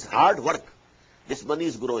 his hard work, this money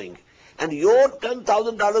is growing. And your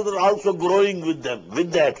 $10,000 are also growing with them,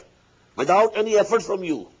 with that, without any effort from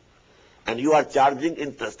you. And you are charging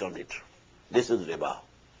interest on it. This is riba.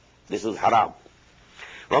 This is haram.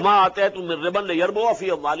 وَمَا آتَيْتُم مِّن رِّبًا لِيَرْبُوَ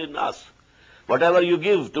فِي أَمْوَالِ النَّاسِ. Whatever you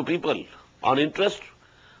give to people on interest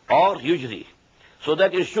or usury, so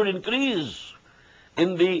that it should increase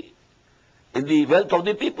in the wealth of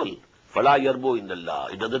the people. فَلَا يَرْبُو إِنَّ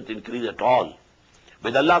اللَّهِ. It doesn't increase at all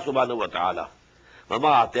with Allah subhanahu wa ta'ala.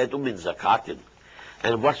 وَمَا آتَيْتُم مِّن زَكَاةٍ.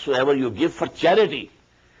 And whatsoever you give for charity,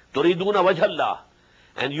 تُرِيدُونَ وَجْهَ اللَّهِ,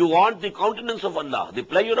 and you want the countenance of Allah, the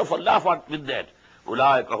pleasure of Allah with that,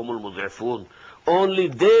 أُولَٰئِكَ هُمُ الْمُضْعِفُونَ. Only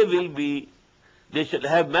they shall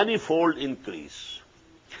have manifold increase.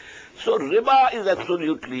 So riba is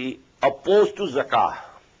absolutely opposed to zakah.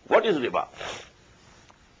 What is riba?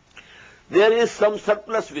 There is some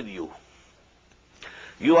surplus with you.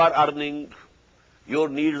 You are earning, your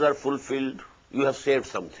needs are fulfilled, you have saved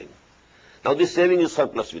something. Now this saving is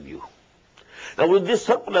surplus with you. Now with this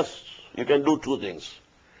surplus, you can do two things.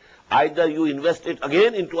 Either you invest it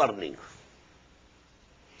again into earning,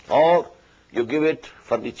 or you give it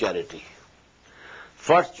for the charity.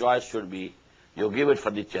 First choice should be, you give it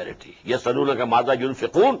for the charity. يَسْأَلُونَكَ مَاذَا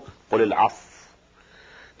يُنْفِقُونَ قُلِ الْعَفْوَ.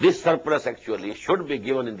 This surplus actually should be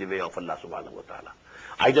given in the way of Allah subhanahu wa ta'ala.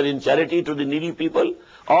 Either in charity to the needy people,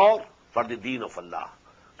 or for the deen of Allah,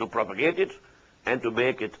 to propagate it and to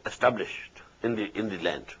make it established in the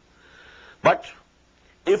land. But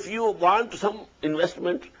if you want some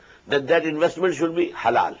investment, that investment should be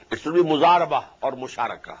halal. It should be muzaraba or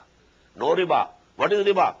musharaka. No riba. What is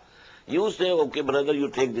riba? You say, okay, brother, you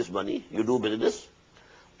take this money, you do business.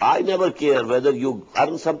 I never care whether you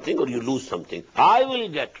earn something or you lose something. I will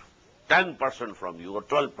get 10% from you, or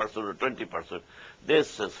 12% or 20%.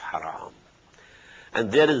 This is haram.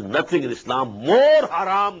 And there is nothing in Islam more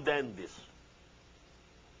haram than this.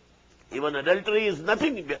 Even adultery is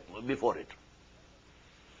nothing before it.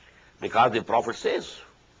 Because the Prophet says,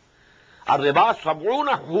 Ar-riba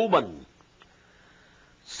sab'una huban.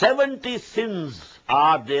 70 sins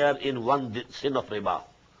are there in one sin of riba.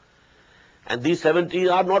 And these 70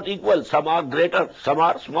 are not equal. Some are greater, some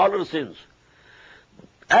are smaller sins.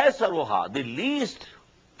 Aisaruha, the least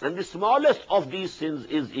and the smallest of these sins,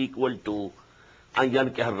 is equal to an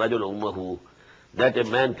yankiha ar-rajulu ummahu, that a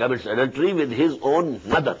man commits adultery with his own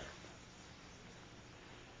mother.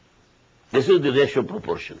 This is the ratio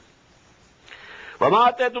proportion.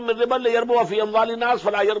 وَمَا آتَيْتُم مِّن رِّبًا لِيَرْبُوَ فِي أَمْوَالِ النَّاسِ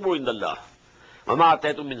فَلَا يَرْبُو عِندَ اللَّهِ وَمَا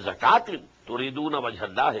آتَيْتُم مِّن زَكَاةٍ تُرِيدُونَ وَجْهَ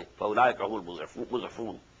اللَّهِ فَأُولَٰئِكَ هُمُ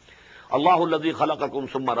الْمُضْعِفُونَ. اللَّهُ الَّذِي خَلَقَكُمْ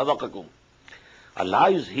ثُمَّ رَزَقَكُمْ. Allah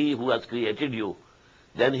is He who has created you,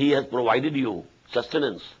 then He has provided you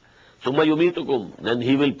sustenance. ثُمَّ يُمِيتُكُمْ, then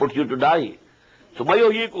He will put you to die. ثُمَّ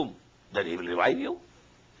يُحْيِيكُمْ, then He will revive you.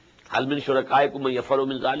 هَلْ مِن شُرَكَائِكُم مَّن يَفْعَلُ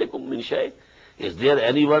مِن ذَٰلِكُم مِّن شَيْءٍ. Is there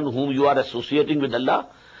anyone whom you are associating with Allah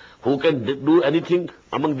who can do anything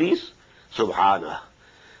among these? Subhanah.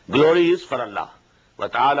 Glory is for Allah. Wa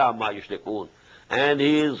ta'ala amma yushrikun. And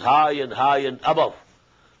He is high and above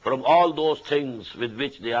from all those things with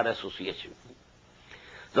which they are association.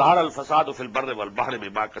 ظهر الفساد في البر والبحر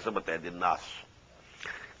بما كسبت أيدي الناس.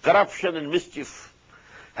 corruption and mischief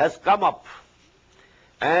has come up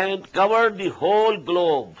and covered the whole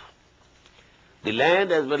globe, the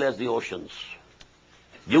land as well as the oceans,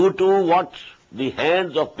 due to what the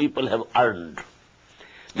hands of people have earned.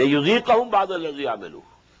 لَيُذِيقَهُمْ بَعْضَ الَّذِي عَمِلُوا,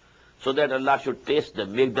 so that Allah should taste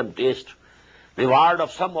them, make them taste reward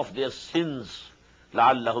of some of their sins.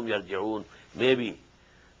 لَعَلَّهُمْ يَرْجِعُونَ, maybe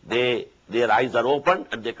their eyes are opened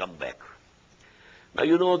and they come back. Now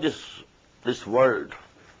you know this world,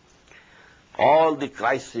 all the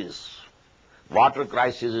crises, water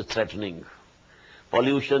crisis is threatening,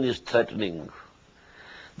 pollution is threatening,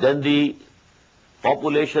 then the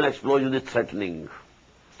population explosion is threatening,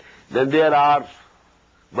 then there are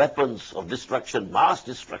weapons of destruction, mass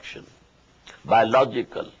destruction,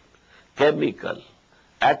 biological, chemical,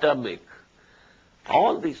 atomic,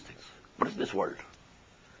 all these things. What is this world?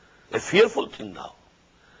 A fearful thing now.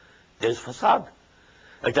 There is fasad.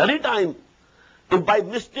 At any time, if by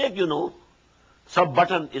mistake, some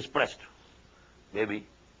button is pressed, maybe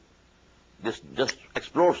this just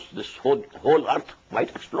explodes, this whole earth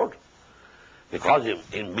might explode. Because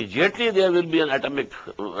immediately there will be an atomic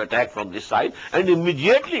attack from this side, and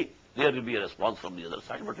immediately there will be a response from the other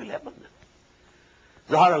side. What will happen then?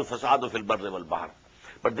 ظهر الفساد في البر والبحر.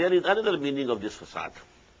 But there is another meaning of this fasad.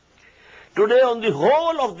 Today on the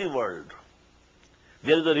whole of the world,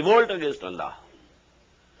 there is a revolt against Allah.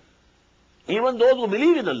 Even those who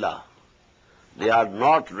believe in Allah, they are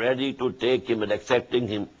not ready to take Him and accepting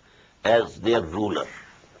Him as their ruler.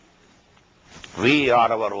 We are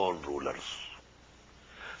our own rulers.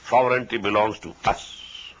 Sovereignty belongs to us.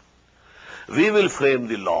 We will frame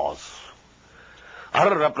the laws.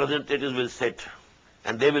 Our representatives will sit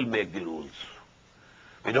and they will make the rules.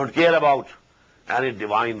 We don't care about any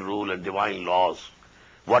divine rule and divine laws,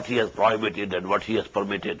 what He has prohibited and what He has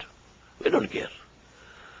permitted. We don't care.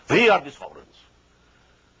 We are the sovereigns.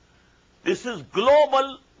 This is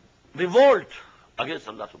global revolt against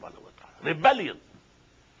Allah subhanahu wa ta'ala. Rebellion.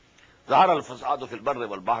 ظهر الفساد في البر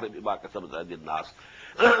والبحر بما كسبت أيدي الناس.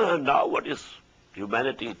 Now what is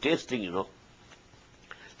humanity tasting,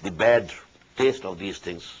 the bad taste of these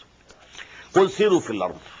things? قُلْ سِيرُوا فِي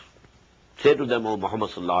الْأَرْضِ. Say to them, O Muhammad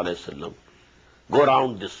sallallahu alayhi wa sallam, go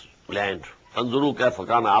around this land. فَانْظُرُوا كَيْفَ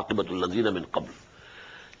كَانَ عَاقِبَةُ الَّذِينَ مِنْ قَبْلِ.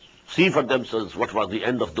 See for themselves what was the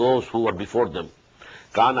end of those who were before them.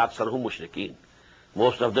 كَانَ أَكْثَرُهُمْ مُشْرِكِينَ.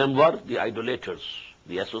 Most of them were the idolaters,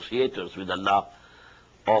 the associators with Allah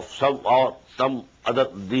of some other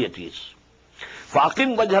deities.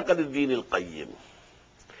 فَأَقِمْ وَجْهَكَ لِلدِّينِ الْقَيِّمِ.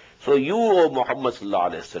 So you, O Muhammad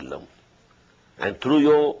sallallahu alayhi wa sallam, and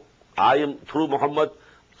through Muhammad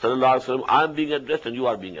sallallahu alayhi wa sallam, I am being addressed and you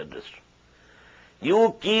are being addressed.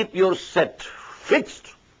 You keep your fixed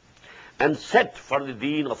and set for the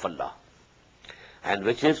deen of Allah, and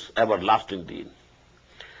which is everlasting deen.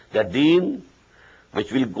 That deen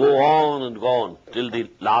which will go on and go on till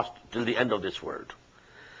the end of this world.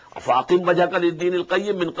 فَأَقِمْ وَجْهَكَ لِلدِّينِ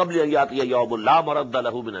الْقَيِّمِ مِنْ قَبْلِ أَنْ يَأْتِيَ يَوْمٌ لَا مَرَدَّ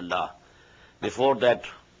لَهُ مِنَ اللَّهِ. Before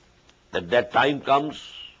that time comes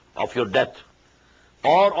of your death,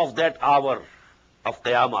 or of that hour of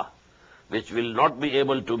Qiyamah, which will not be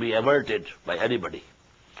able to be averted by anybody.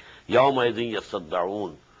 يَوْمَئِذٍ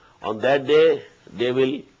يَصَّدَّعُونَ. On that day, they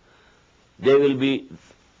will be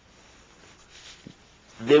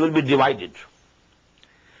divided.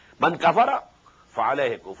 مَنْ كَفَرَ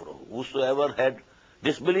فَعَلَيْهِ كُفْرُهُ. Whosoever had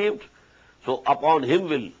disbelieved, so upon him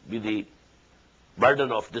will be the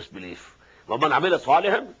burden of disbelief. وَمَنْ عَمِلَ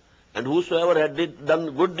صَالِحًا. And whosoever had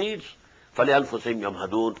done good deeds, فَلِأَنفُسِهِمْ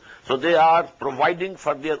يَمْهَدُونَ. So they are providing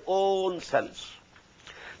for their own selves.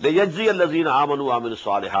 لِيَجْزِيَ الَّذِينَ آمَنُوا وَعَمِلُوا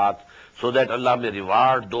الصَّالِحَاتِ. So that Allah may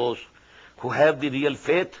reward those who have the real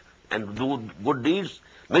faith and do good deeds,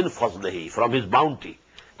 مِنْ فَضْلِهِ, from His bounty.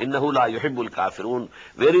 إِنَّهُ لَا يُحِبُّ الْكَافِرُونَ.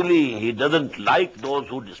 Verily, He doesn't like those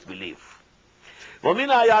who disbelieve. وَمِنْ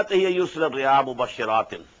آيَاتِهِ يُرْسِلُ الرِّيَاحَ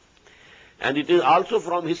مُبَشِّرَاتٍ. And it is also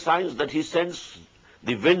from His signs that He sends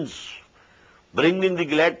the winds, bringing the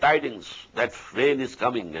glad tidings that rain is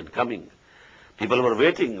coming and coming. People were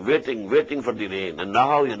waiting for the rain. And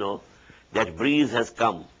now, that breeze has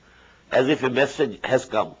come, as if a message has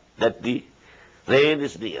come that the rain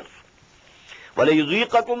is near.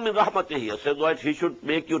 وَلَيُذِيقَكُم مِّن رَحْمَتِهِ. Says that He should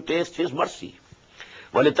make you taste His mercy.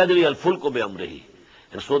 وَلِتَجْرِيَ الْفُلْكُ بِأَمْرِهِ.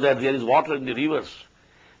 And so that there is water in the rivers,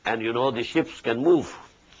 and the ships can move.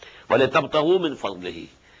 وَلِتَبْتَغُوا مِنْ فَضْلِهِ.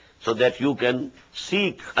 So that you can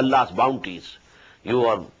seek Allah's bounties.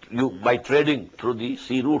 By trading through the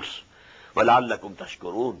sea routes. وَلَعَلَّكُمْ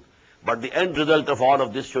تَشْكُرُونَ. But the end result of all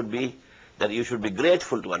of this should be that you should be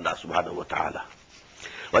grateful to Allah subhanahu wa ta'ala.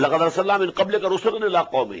 وَلَقَدْ أَرْسَلْنَا مِنْ قَبْلِكَ رُسُلًا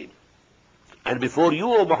إِلَىٰ قَوْمِهِمْ. And before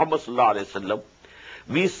you, O Muhammad sallallahu alayhi wa sallam,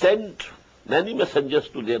 We sent many messengers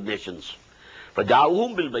to their nations.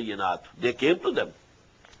 فَجَاءُهُمْ بِالْبَيِّنَاتِ. They came to them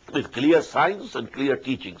with clear signs and clear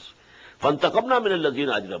teachings. فَانْتَقَمْنَا مِنَ الَّذِينَ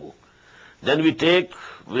أَجْرَمُوا. Then we take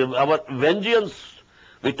our vengeance,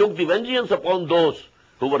 we took the vengeance upon those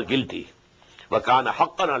who were guilty. وَكَانَ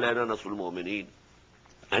حَقًّا عَلَيْنَا نَصْرُ الْمُؤْمِنِينَ.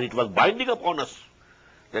 And it was binding upon us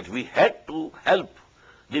that we had to help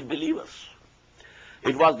the believers.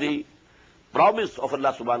 It was the promise of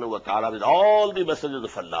Allah subhanahu wa ta'ala with all the messengers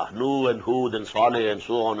of Allah, Nuh and Hud and Saleh and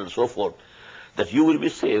so on and so forth, that you will be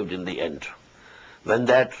saved in the end. When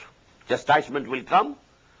that chastisement will come,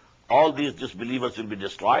 all these disbelievers will be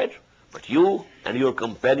destroyed, but you and your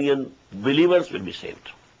companion believers will be saved.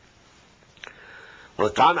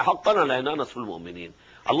 وَكَانَ حَقًّا عَلَيْنَا نَصْرُ الْمُؤْمِنِينَ.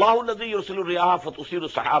 اللَّهُ الَّذِي يُرْسِلُ الرِّيَاحَ فَتُثِيرُ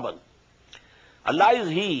سَحَابًا. Allah is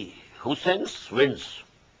He who sends winds,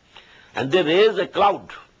 and they raise a cloud.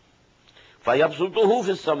 فَيَبْسُطُهُ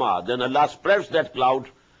فِي السَّمَاءِ. Then Allah spreads that cloud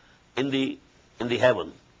in the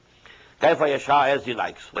heaven. كَيْفَ يَشَاءُ, as He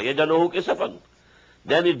likes. وَيَجْعَلُهُ كِسَفًا.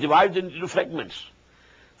 Then it divides into fragments.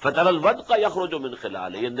 فَتَرَى الْوَدْقَ يَخْرُجُ مِنْ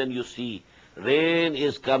خِلَالِهِ. And then you see rain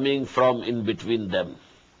is coming from in between them.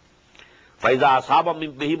 فَإِذَا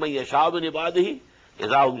أَصَابَ بِهِ مَنْ يَشَاءُ مِنْ عِبَادِهِ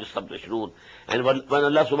إِذَا هُمْ يَسْتَبْشِرُونَ. And when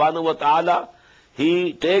Allah subhanahu wa ta'ala,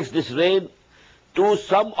 He takes this rain to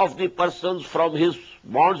some of the persons from His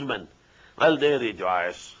bondsmen, well, they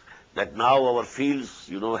rejoice that now our fields,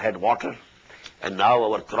 had water, and now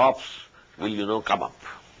our crops will, come up.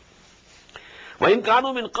 وَإِنْ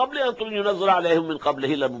كَانُوا مِنْ قَبْلِ أَنْ يُنَزَّلَ عَلَيْهِمْ مِنْ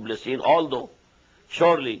قَبْلِهِ لَمُبْلِسِينَ. Although,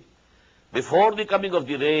 surely, before the coming of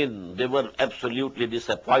the rain, they were absolutely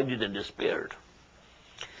disappointed and despaired.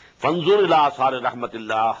 فَانْظُرْ إِلَىٰ آثَارِ رَحْمَةِ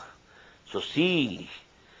اللَّهِ. So see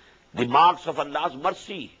the marks of Allah's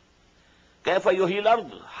mercy. كَيْفَ يُحْيِي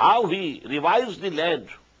الْأَرْضَ. How He revives the land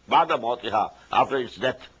بَعْدَ مَوْتِهَا, after its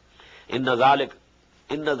death. إِنَّ ذَلِكَ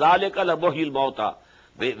لَمُحْيِي الْمَوْتَى.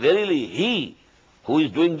 Verily, He who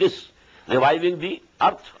is doing this, reviving the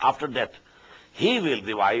earth after death, He will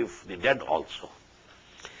revive the dead also.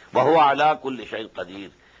 وَهُوَ عَلَىٰ كُلِّ شَيْءٍ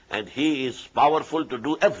قَدِيرٌ. And He is powerful to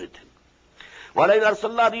do everything. وَلَئِنْ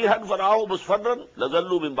أَرْسَلْنَا رِيحًا فَرَأَوْهُ مُصْفَرًّا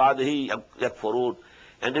لَظَلُّوا مِنْ بَعْدِهِ يَكْفُرُونَ.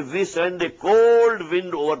 And if we send a cold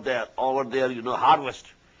wind over there, harvest,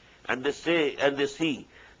 and they see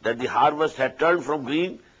that the harvest had turned from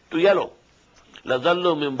green to yellow,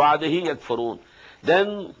 لَظَلُّوا مِنْ بَعْدِهِ يَكْفُرُونَ.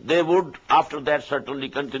 Then they would, after that, certainly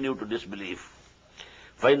continue to disbelieve.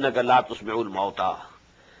 فَإِنَّكَ لَا تُسْمِعُ الْمَوْتَى.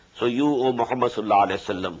 So you, O Muhammad sallallahu alayhi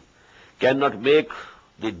wa sallam, cannot make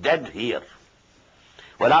the dead hear.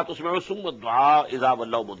 وَلَا تُسْمِعُ السُّمَّ الدُّعَاءَ إِذَا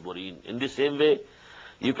وَلَّوْا مُدْبِرِينَ. In the same way,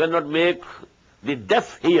 you cannot make the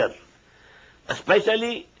deaf hear,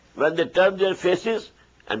 especially when they turn their faces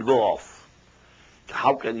and go off.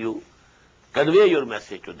 How can you convey your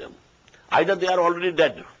message to them? Either they are already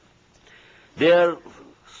dead, their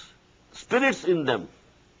spirits in them,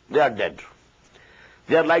 they are dead.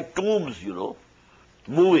 They are like tombs,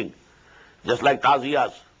 moving, just like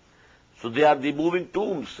taziyas. So they are the moving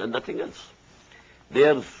tombs and nothing else.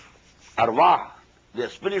 Their arwah, their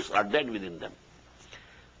spirits are dead within them.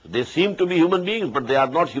 They seem to be human beings, but they are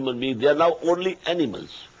not human beings. They are now only animals.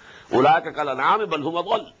 أُولَٰئِكَ كَالْأَنْعَامِ بَلْ هُمْ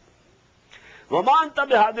أَضَلُّ. وَمَا أَنْتَ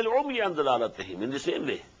بِهَادِي الْعُمْيِ عَنْ ضَلَالَتِهِمْ. In the same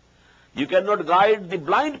way, you cannot guide the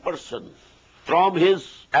blind person from his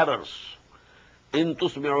errors. إِن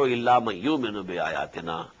تُسْمِعُ إِلَّا مَن يُؤْمِنُ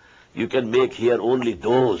بِآيَاتِنَا. You can make hear only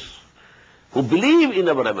those who believe in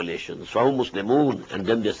our revelations, فَهُمْ مُسْلِمُونَ, and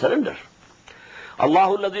then they surrender.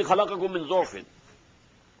 اللَّهُ الَّذِي خَلَقَكُم مِّن ضَعْفٍ.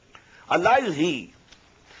 Allah is He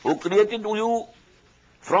who created you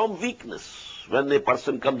from weakness. When a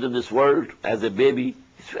person comes in this world as a baby,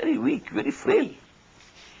 he's very weak, very frail,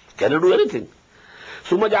 cannot do anything.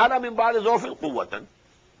 ثُمَّ جَعَلَ مِن بَعْدِ ضَعْفٍ قُوَّةً.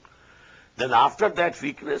 Then after that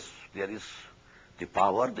weakness, there is the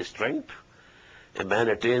power, the strength. A man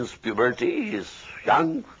attains puberty, he is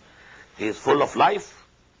young, he is full of life.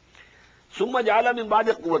 ثُمَّ جَعَلَ مِن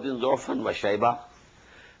بَعْدِ قُوَّةٍ ضَعْفًا وَشَيْبًا.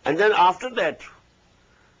 And then after that,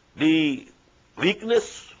 the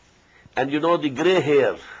weakness and the gray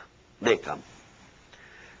hair, they come.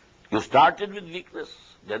 You started with weakness,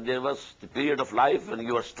 then there was the period of life when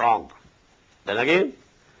you were strong. Then again,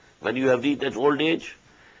 when you have reached that old age,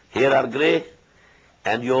 hair are gray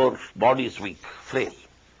and your body is weak, frail.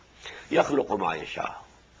 يَخْلُقُ مَا يَشَاءُ.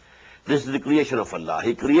 This is the creation of Allah.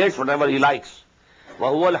 He creates whatever He likes.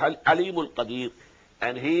 وَهُوَ الْعَلِيمُ الْقَدِيرُ.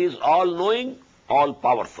 And He is all-knowing,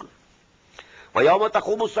 all-powerful. وَيَوْمَ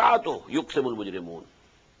تَقُومُ السَّاعَةُ يُقْسِمُ الْمُجْرِمُونَ.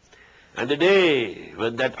 And the day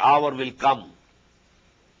when that hour will come,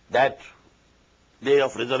 that day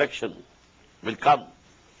of resurrection will come,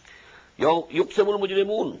 يُقْسِمُ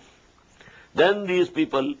الْمُجْرِمُونَ. then these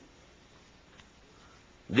people,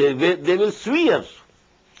 they will swear,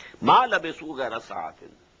 ma labisu ghayra sa'atin,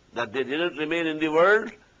 that they didn't remain in the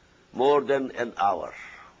world more than an hour.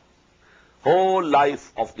 Whole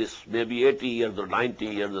life of this, maybe 80 years or 90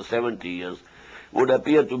 years or 70 years, would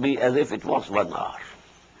appear to be as if it was 1 hour.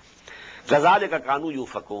 كَذَلِكَ كَانُوا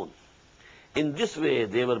يُؤْفَكُونَ. In this way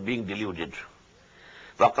they were being deluded.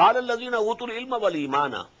 وَقَالَ الَّذِينَ أُوتُوا الْعِلْمَ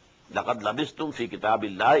وَالْإِيمَانَ لَقَدْ لَبِثْتُمْ فِي كِتَابِ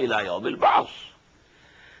اللَّهِ إِلَىٰ يَوْمِ الْبَعْثِ.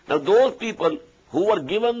 Now those people who were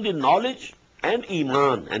given the knowledge and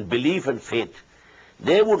iman and belief and faith,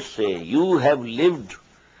 they would say, you have lived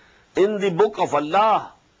in the book of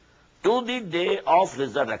Allah to the day of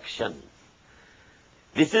resurrection.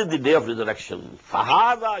 This is the day of resurrection.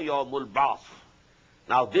 فَهَذَا يَوْمُ الْبَعْثِ.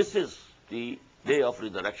 Now this is the day of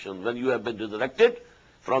resurrection, when you have been resurrected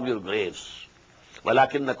from your graves.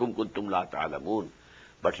 وَلَكِنَّكُمْ كُنْتُمْ لَا تَعْلَمُونَ.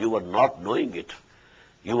 But you were not knowing it.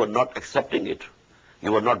 You were not accepting it.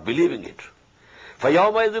 You were not believing it.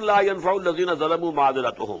 فَيَوْمَئِذٍ لَا يَنْفَعُ الَّذِينَ ظَلَمُوا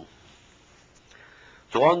مَعْذِرَتُهُمْ.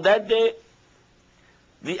 So on that day,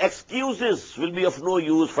 the excuses will be of no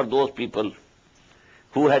use for those people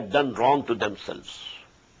who had done wrong to themselves.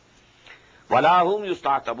 وَلَا هُمْ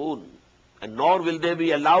يُسْتَعْتَبُونَ. And nor will they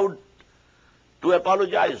be allowed to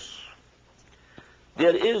apologize.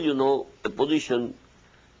 There is, a position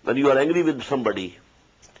when you are angry with somebody,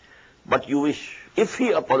 but you wish, if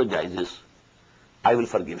he apologizes, I will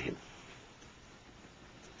forgive him.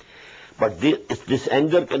 But this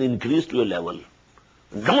anger can increase to a level,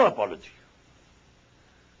 no apology.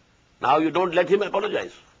 Now you don't let him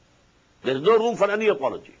apologize. There is no room for any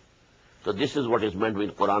apology. So this is what is meant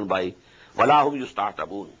with Quran by وَلَا هُمْ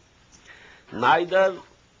يُسْتَعْتَبُونَ. Neither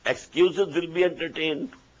excuses will be entertained,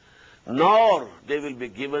 nor they will be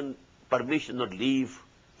given permission or leave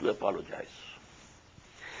to apologize.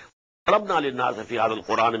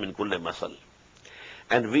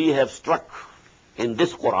 And we have struck in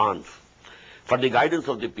this Quran, for the guidance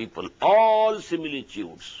of the people, all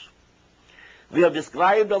similitudes. We have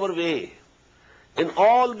described our way in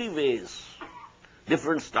all the ways,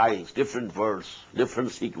 different styles, different words,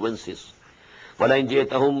 different sequences. وَلَئِنْ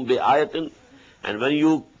جِئْتَهُمْ بِآيَةٍ. And when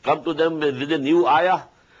you come to them with a new ayah,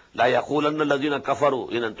 لَا يَقُولَنَّ الَّذِينَ كَفَرُوا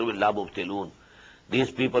إِنْ أَنْتُمْ إِلَّا مُبْتِلُونَ.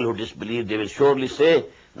 These people who disbelieve, they will surely say,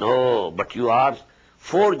 no, but you are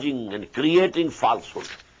forging and creating falsehood.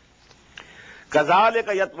 كَذَلِكَ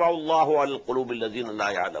يَطْبَعُ اللَّهُ عَلَى الْقُلُوبِ الَّذِينَ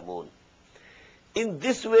لَا يَعْلَمُونَ. In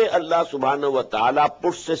this way, Allah subhanahu wa ta'ala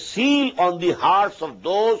puts a seal on the hearts of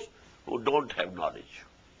those who don't have knowledge.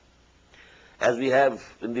 As we have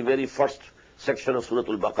in the very first section of Surah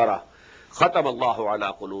Al-Baqarah, ختم الله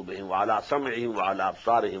على قلوبهم وعلى سمعهم وعلى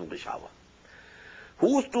أبصارهم غشاوة.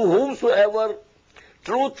 To whomsoever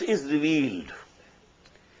truth is revealed,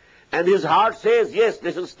 and his heart says, yes,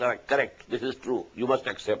 this is correct, this is true, you must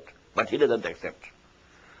accept, but he doesn't accept.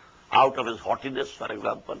 Out of his haughtiness, for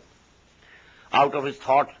example, out of his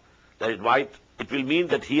thought that it will mean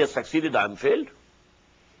that he has succeeded, I am failed.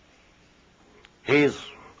 He is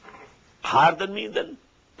higher than me then,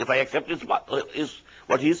 if I accept is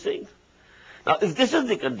what he is saying. Now, if this is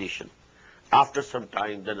the condition, after some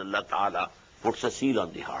time, then Allah Ta'ala puts a seal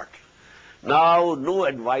on the heart. Now, no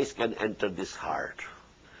advice can enter this heart.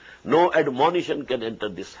 No admonition can enter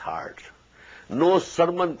this heart. No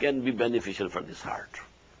sermon can be beneficial for this heart.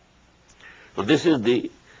 So this is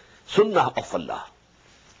the sunnah of Allah.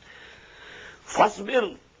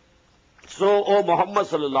 Fasbir. So, O Muhammad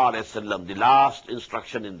sallallahu alayhi wa sallam, the last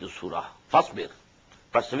instruction in this surah, fasbir,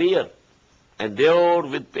 persevere, endure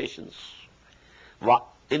with patience.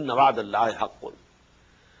 Inna wa'dallahi haqqun.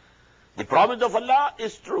 The promise of Allah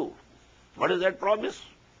is true. What is that promise?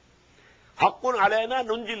 Haqqun alayna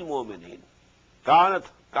nunjil mu'minin. Kana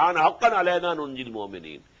haqqan alayna nunjil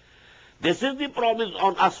mu'minin. This is the promise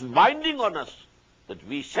on us, binding on us, that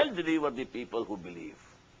we shall deliver the people who believe.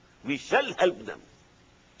 We shall help them.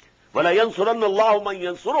 وَلَا يَنْصُرَنَّ اللَّهُ مَنْ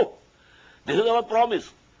يَنْصُرُهُ. This is our promise.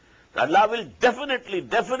 Allah will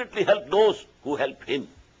definitely help those who help Him.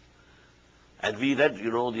 And we read,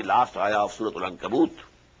 the last ayah of Surah Al-Ankabut.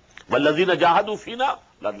 وَالَّذِينَ جَاهَدُوا فِينَا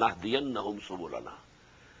لَنَهْدِيَنَّهُمْ سُبُلَنَا.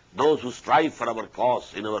 Those who strive for our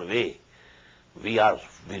cause in our way, we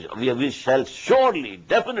shall surely,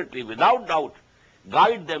 definitely, without doubt,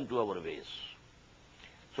 guide them to our ways.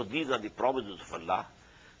 So these are the promises of Allah.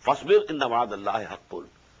 فَاصْبِرْ إِنَّ وَعْدَ اللَّهِ حَقٌّ.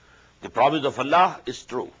 The promise of Allah is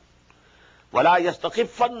true. وَلَا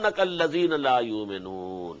يَسْتَخِفَّنَّكَ الَّذِينَ لَا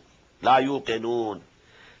يُوقِنُونَ.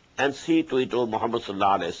 And see to it, O Muhammad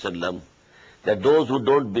sallallahu alayhi wa sallam, that those who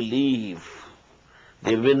don't believe,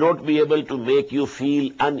 they will not be able to make you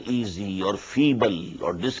feel uneasy or feeble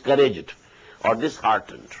or discouraged or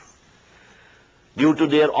disheartened. due to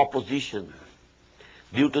their opposition,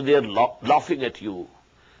 due to their laughing at you,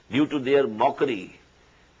 due to their mockery,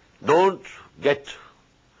 don't get,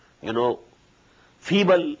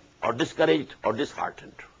 feeble or discouraged or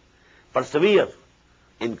disheartened. Persevere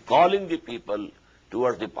in calling the people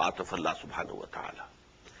towards the path of Allah subhanahu wa ta'ala.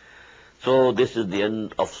 So this is the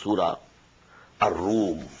end of Surah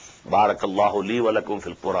Ar-Rum. Barakallahu li wa lakum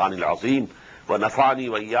fil Quran al-Azim wa nafa'ani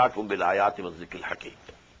wa iyyakum bil ayati wa dhikr al-hakim.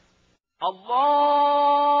 Allahu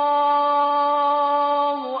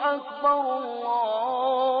Akbar,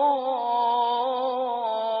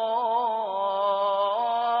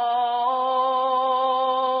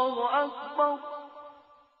 Allahu Akbar.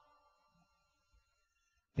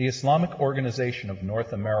 The Islamic Organization of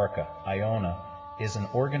North America, IONA, is an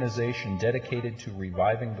organization dedicated to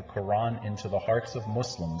reviving the Quran into the hearts of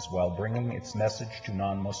Muslims while bringing its message to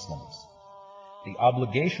non-Muslims. The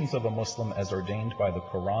obligations of a Muslim as ordained by the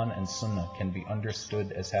Quran and Sunnah can be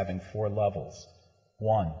understood as having 4 levels.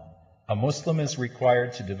 1. A Muslim is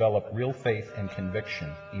required to develop real faith and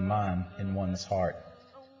conviction, iman, in one's heart.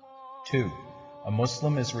 2. A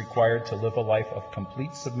Muslim is required to live a life of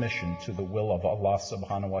complete submission to the will of Allah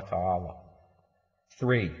subhanahu wa ta'ala.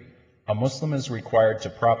 3. A Muslim is required to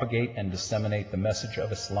propagate and disseminate the message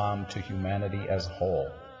of Islam to humanity as a whole.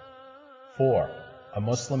 4. A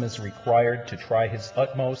Muslim is required to try his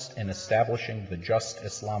utmost in establishing the just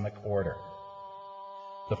Islamic order.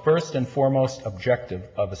 The first and foremost objective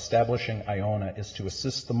of establishing IONA is to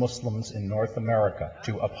assist the Muslims in North America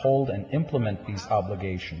to uphold and implement these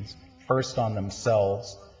obligations, first on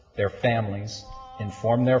themselves, their families,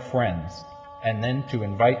 inform their friends, and then to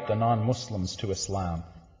invite the non-Muslims to Islam.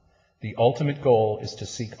 The ultimate goal is to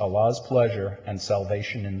seek Allah's pleasure and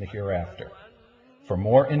salvation in the hereafter. For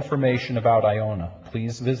more information about IONA,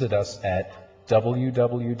 please visit us at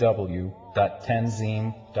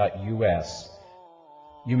www.tanzim.us.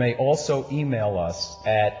 You may also email us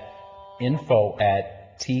at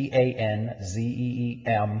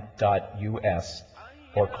info@tanzeem.us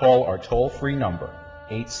or call our toll-free number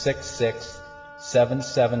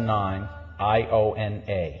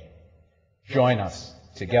 866-779-IONA. Join us.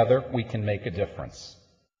 Together we can make a difference.